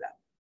get into that.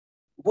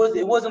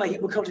 It wasn't like he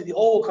would come to the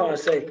old car and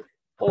say,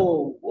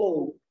 oh,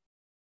 whoa,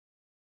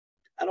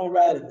 I don't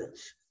ride in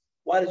this.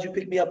 Why did you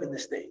pick me up in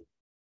this thing,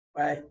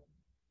 right?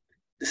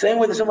 The same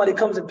way that somebody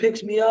comes and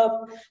picks me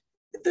up,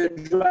 if they're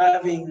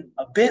driving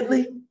a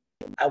Bentley,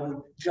 I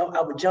would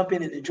jump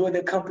in and enjoy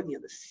their company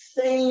in the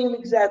same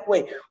exact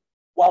way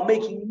while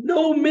making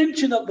no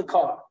mention of the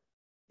car.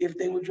 If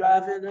they were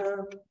driving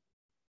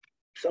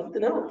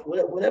something else,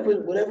 whatever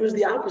is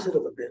the opposite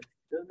of a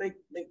Bentley,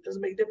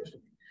 doesn't make a difference to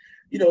me.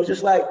 You know,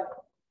 just like,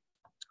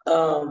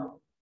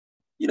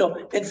 you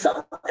know, and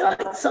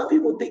some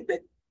people think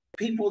that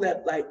people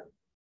that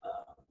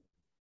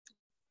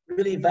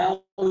really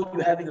value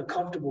having a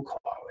comfortable car,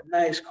 a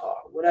nice car,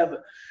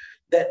 whatever,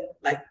 that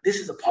like this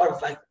is a part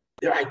of like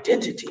their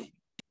identity.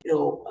 You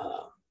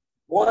know,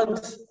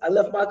 once I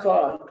left my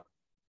car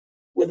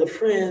with a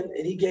friend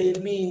and he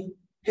gave me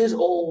his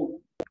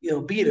old, you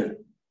know, beater,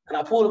 and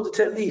I pulled up the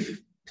Tenleaf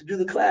to do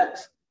the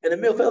class, and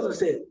Emil Felton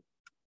said,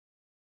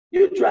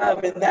 "You're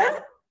driving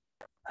that?"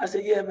 I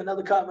said, "Yeah, man,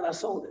 another car, and I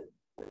sold it."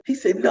 He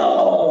said,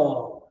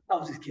 "No." I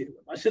was just kidding.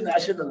 I shouldn't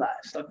have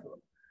lied. Stuck with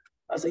him.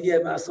 I said, "Yeah,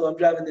 man, so I'm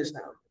driving this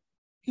now."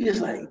 He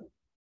just like,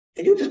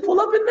 "And you just pull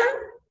up in that?"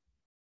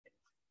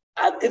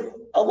 If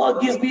Allah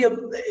gives me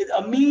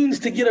a means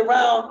to get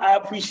around, I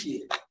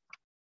appreciate it.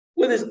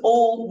 Whether it's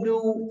old,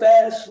 new,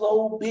 fast,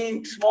 slow,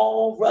 big,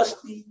 small,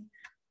 rusty.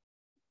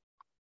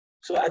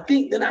 So I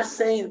think they're not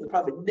saying that the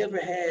Prophet never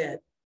had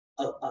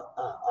a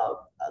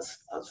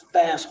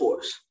fast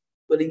horse,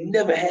 but he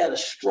never had a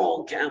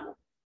strong camel.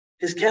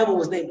 His camel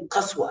was named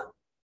Qaswa,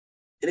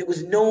 and it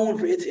was known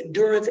for its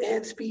endurance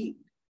and speed.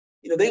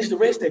 You know, they used to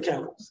race their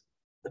camels.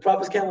 The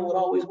Prophet's camel would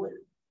always win.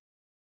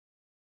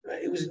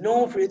 Right? It was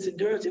known for its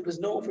endurance. It was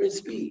known for its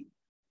speed.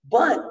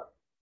 But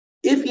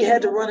if he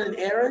had to run an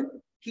errand,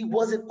 he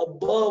wasn't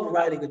above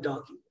riding a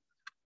donkey.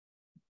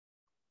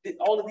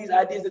 All of these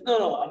ideas that,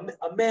 no,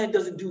 a man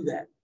doesn't do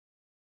that.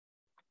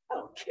 I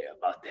don't care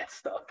about that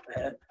stuff,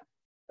 man.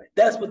 Right?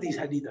 That's what these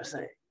hadith are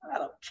saying. I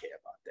don't care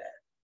about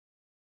that.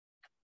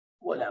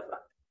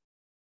 Whatever.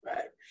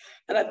 Right?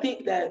 And I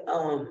think that,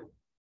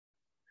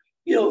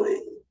 you know,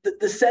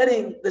 the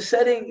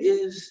setting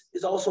is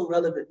also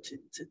relevant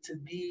to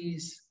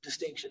these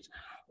distinctions.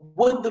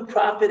 Would the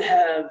Prophet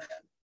have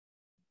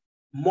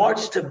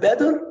marched to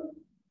Badr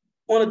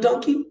on a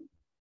donkey?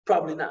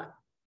 Probably not.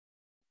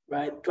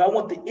 Right? Do I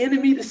want the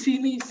enemy to see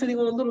me sitting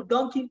on a little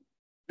donkey?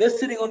 They're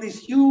sitting on these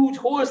huge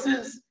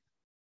horses,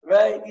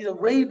 right? These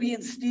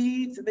Arabian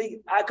steeds, and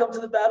I come to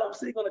the battle, I'm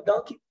sitting on a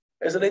donkey.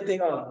 And so they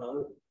think, oh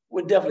no,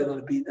 we're definitely going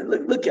to beat them.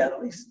 Look at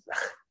him.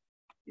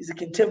 He's a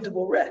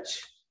contemptible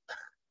wretch.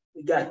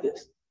 We got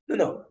this.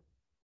 No.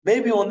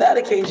 Maybe on that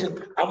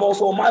occasion, I'm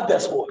also on my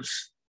best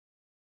horse,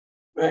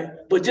 right?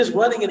 But just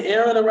running an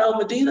errand around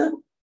Medina,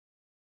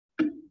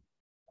 I'll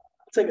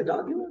take a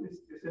donkey.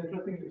 It's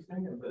interesting you're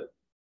saying that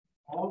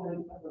all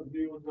the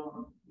view was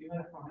on, even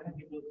if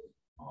he was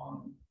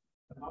on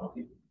the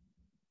donkey.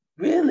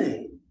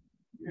 Really?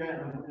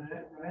 Yeah,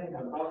 right.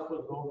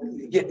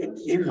 Yeah,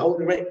 he was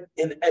holding the rein.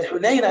 And at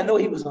Hunayn, I know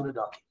he was on a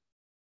donkey.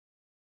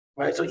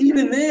 Right? So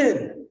even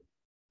then,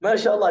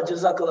 mashallah,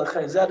 jazakallah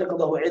khair,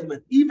 zadakallahu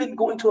ilman, even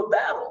going to a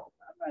battle,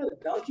 I'm not a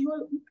donkey.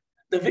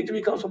 The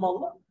victory comes from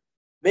Allah.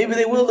 Maybe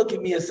they will look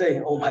at me and say,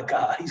 oh my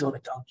God, he's on a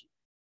donkey.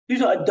 You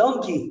know, a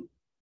donkey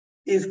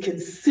is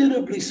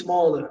considerably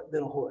smaller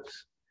than a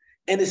horse.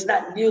 And it's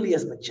not nearly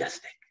as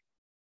majestic.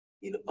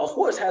 You know, a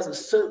horse has a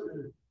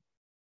certain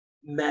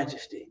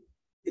majesty.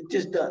 It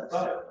just does.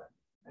 But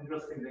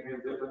interesting thing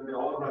is that when they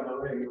all ran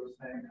away, he was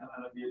saying,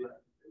 so he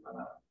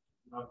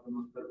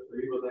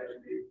was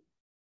actually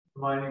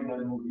reminding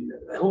them who he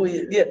is. Who he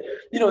is, yeah.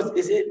 You know,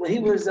 when he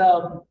was,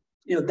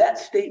 you know, that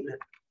statement,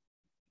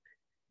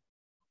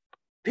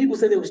 people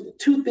say there was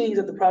two things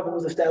that the Prophet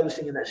was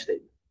establishing in that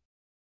statement.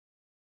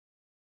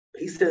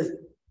 He says,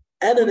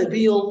 Ana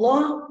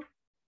Nabiyullah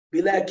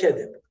bila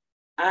kadhib.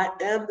 I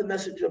am the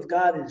messenger of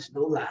God, and it's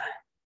no lie.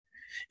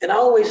 And I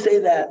always say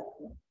that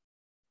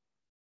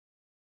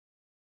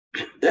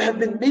there have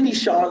been many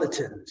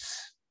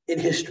charlatans in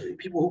history,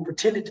 people who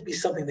pretended to be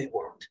something they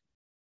weren't.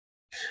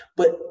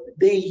 But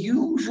they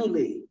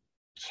usually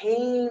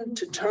came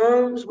to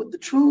terms with the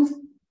truth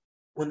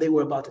when they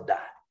were about to die.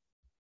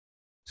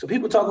 So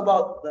people talk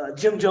about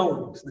Jim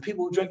Jones, the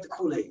people who drank the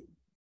Kool-Aid,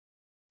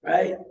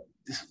 right?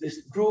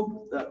 This group,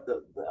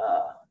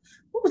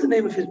 what was the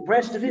name of his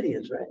Branch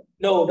Davidians, right?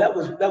 No, that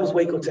was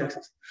Waco,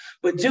 Texas.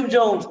 But Jim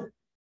Jones,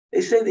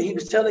 they say that he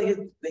was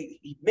telling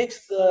he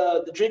mixed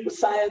the drink with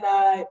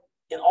cyanide,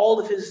 and all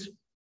of his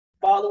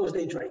followers,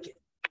 they drank it.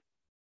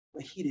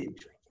 But he didn't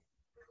drink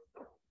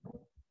it.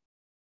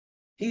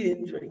 He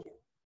didn't drink it.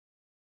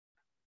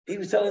 He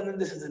was telling them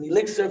this is an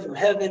elixir from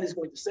heaven, it's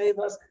going to save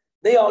us.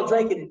 They all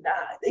drank it and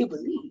died. They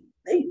believed.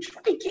 They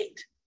drank it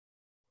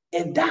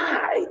and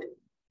died,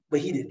 but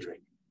he didn't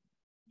drink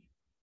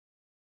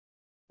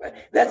it. Right?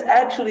 That's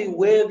actually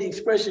where the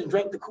expression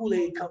drank the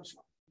Kool-Aid comes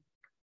from.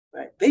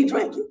 Right? They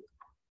drank it,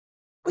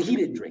 but he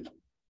didn't drink it.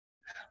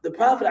 The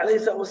Prophet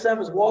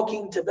ﷺ is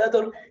walking to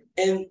Badr,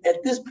 and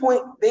at this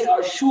point, they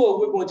are sure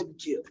we're going to be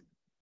killed.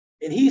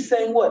 And he's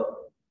saying what?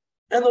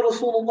 I'm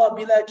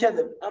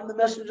the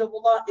messenger of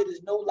Allah. It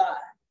is no lie.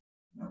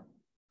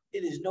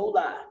 It is no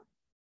lie.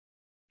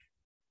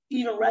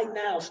 Even right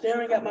now,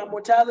 staring at my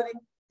mortality,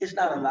 it's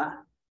not a lie.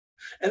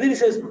 And then he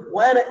says,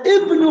 وَأَنَا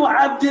إِبْنُ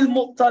عَبْدِ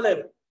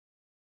الْمُطَّلِبِ.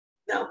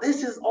 Now,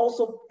 this is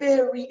also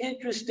very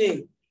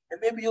interesting, and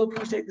maybe you'll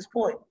appreciate this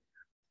point.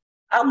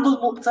 Abdul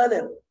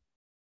Muttalib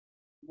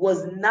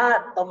was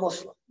not a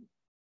Muslim,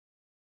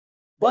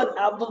 but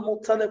Abdul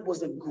Muttalib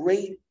was a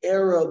great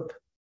Arab,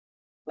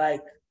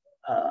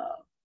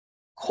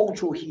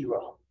 cultural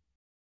hero.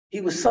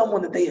 He was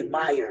someone that they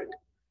admired.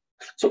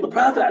 So the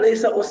Prophet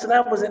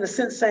ﷺ was in a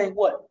sense saying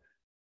what?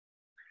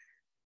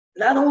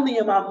 Not only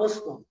am I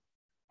Muslim,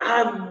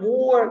 I'm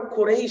more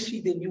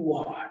Qurayshi than you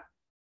are.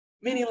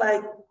 Meaning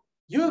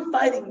you're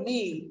fighting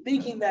me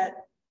thinking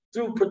that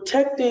through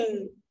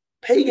protecting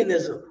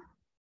paganism,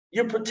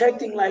 you're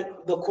protecting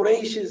the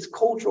Quraysh's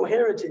cultural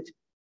heritage.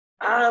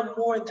 I'm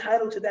more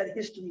entitled to that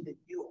history than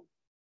you.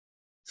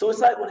 So it's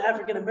like when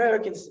African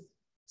Americans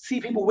see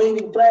people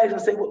waving flags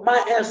and say, well,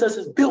 my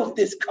ancestors built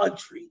this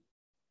country.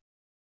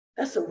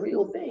 That's a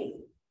real thing.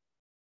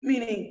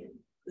 Meaning,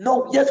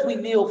 no, yes, we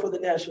kneel for the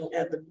national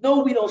anthem. No,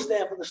 we don't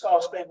stand for the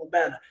Star-Spangled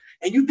Banner.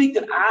 And you think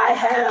that I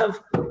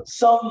have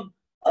some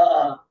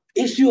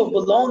issue of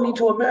belonging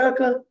to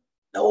America?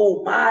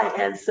 No, my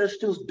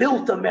ancestors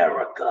built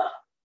America.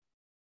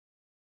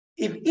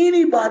 If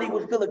anybody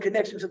would feel a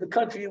connection to the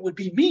country, it would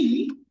be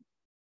me.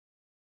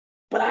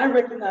 But I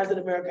recognize that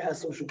America has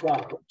social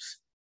problems.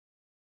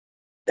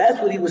 That's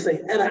what he was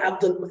saying. And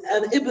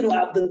Ibn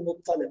Abdul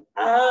Muttalib.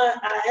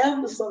 I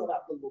am the son of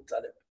Abdul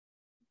Muttalib.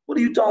 What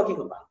are you talking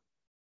about?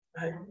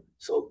 Right?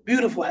 So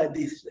beautiful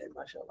hadith today,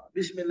 mashallah.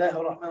 Bismillah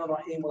ar-Rahman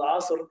ar-Rahim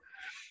al-Asr.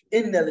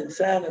 Inna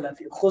al-insana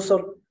lafi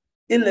khusr.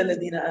 Illa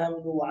alladhina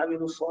amanu wa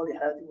amilu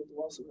salihati wa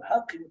tawasaw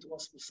bil-haqqi wa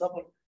tawasaw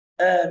bis-sabr.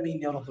 Ameen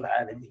ya Rabbal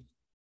Alameen.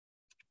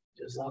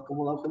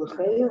 Jazakumullah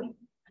khair.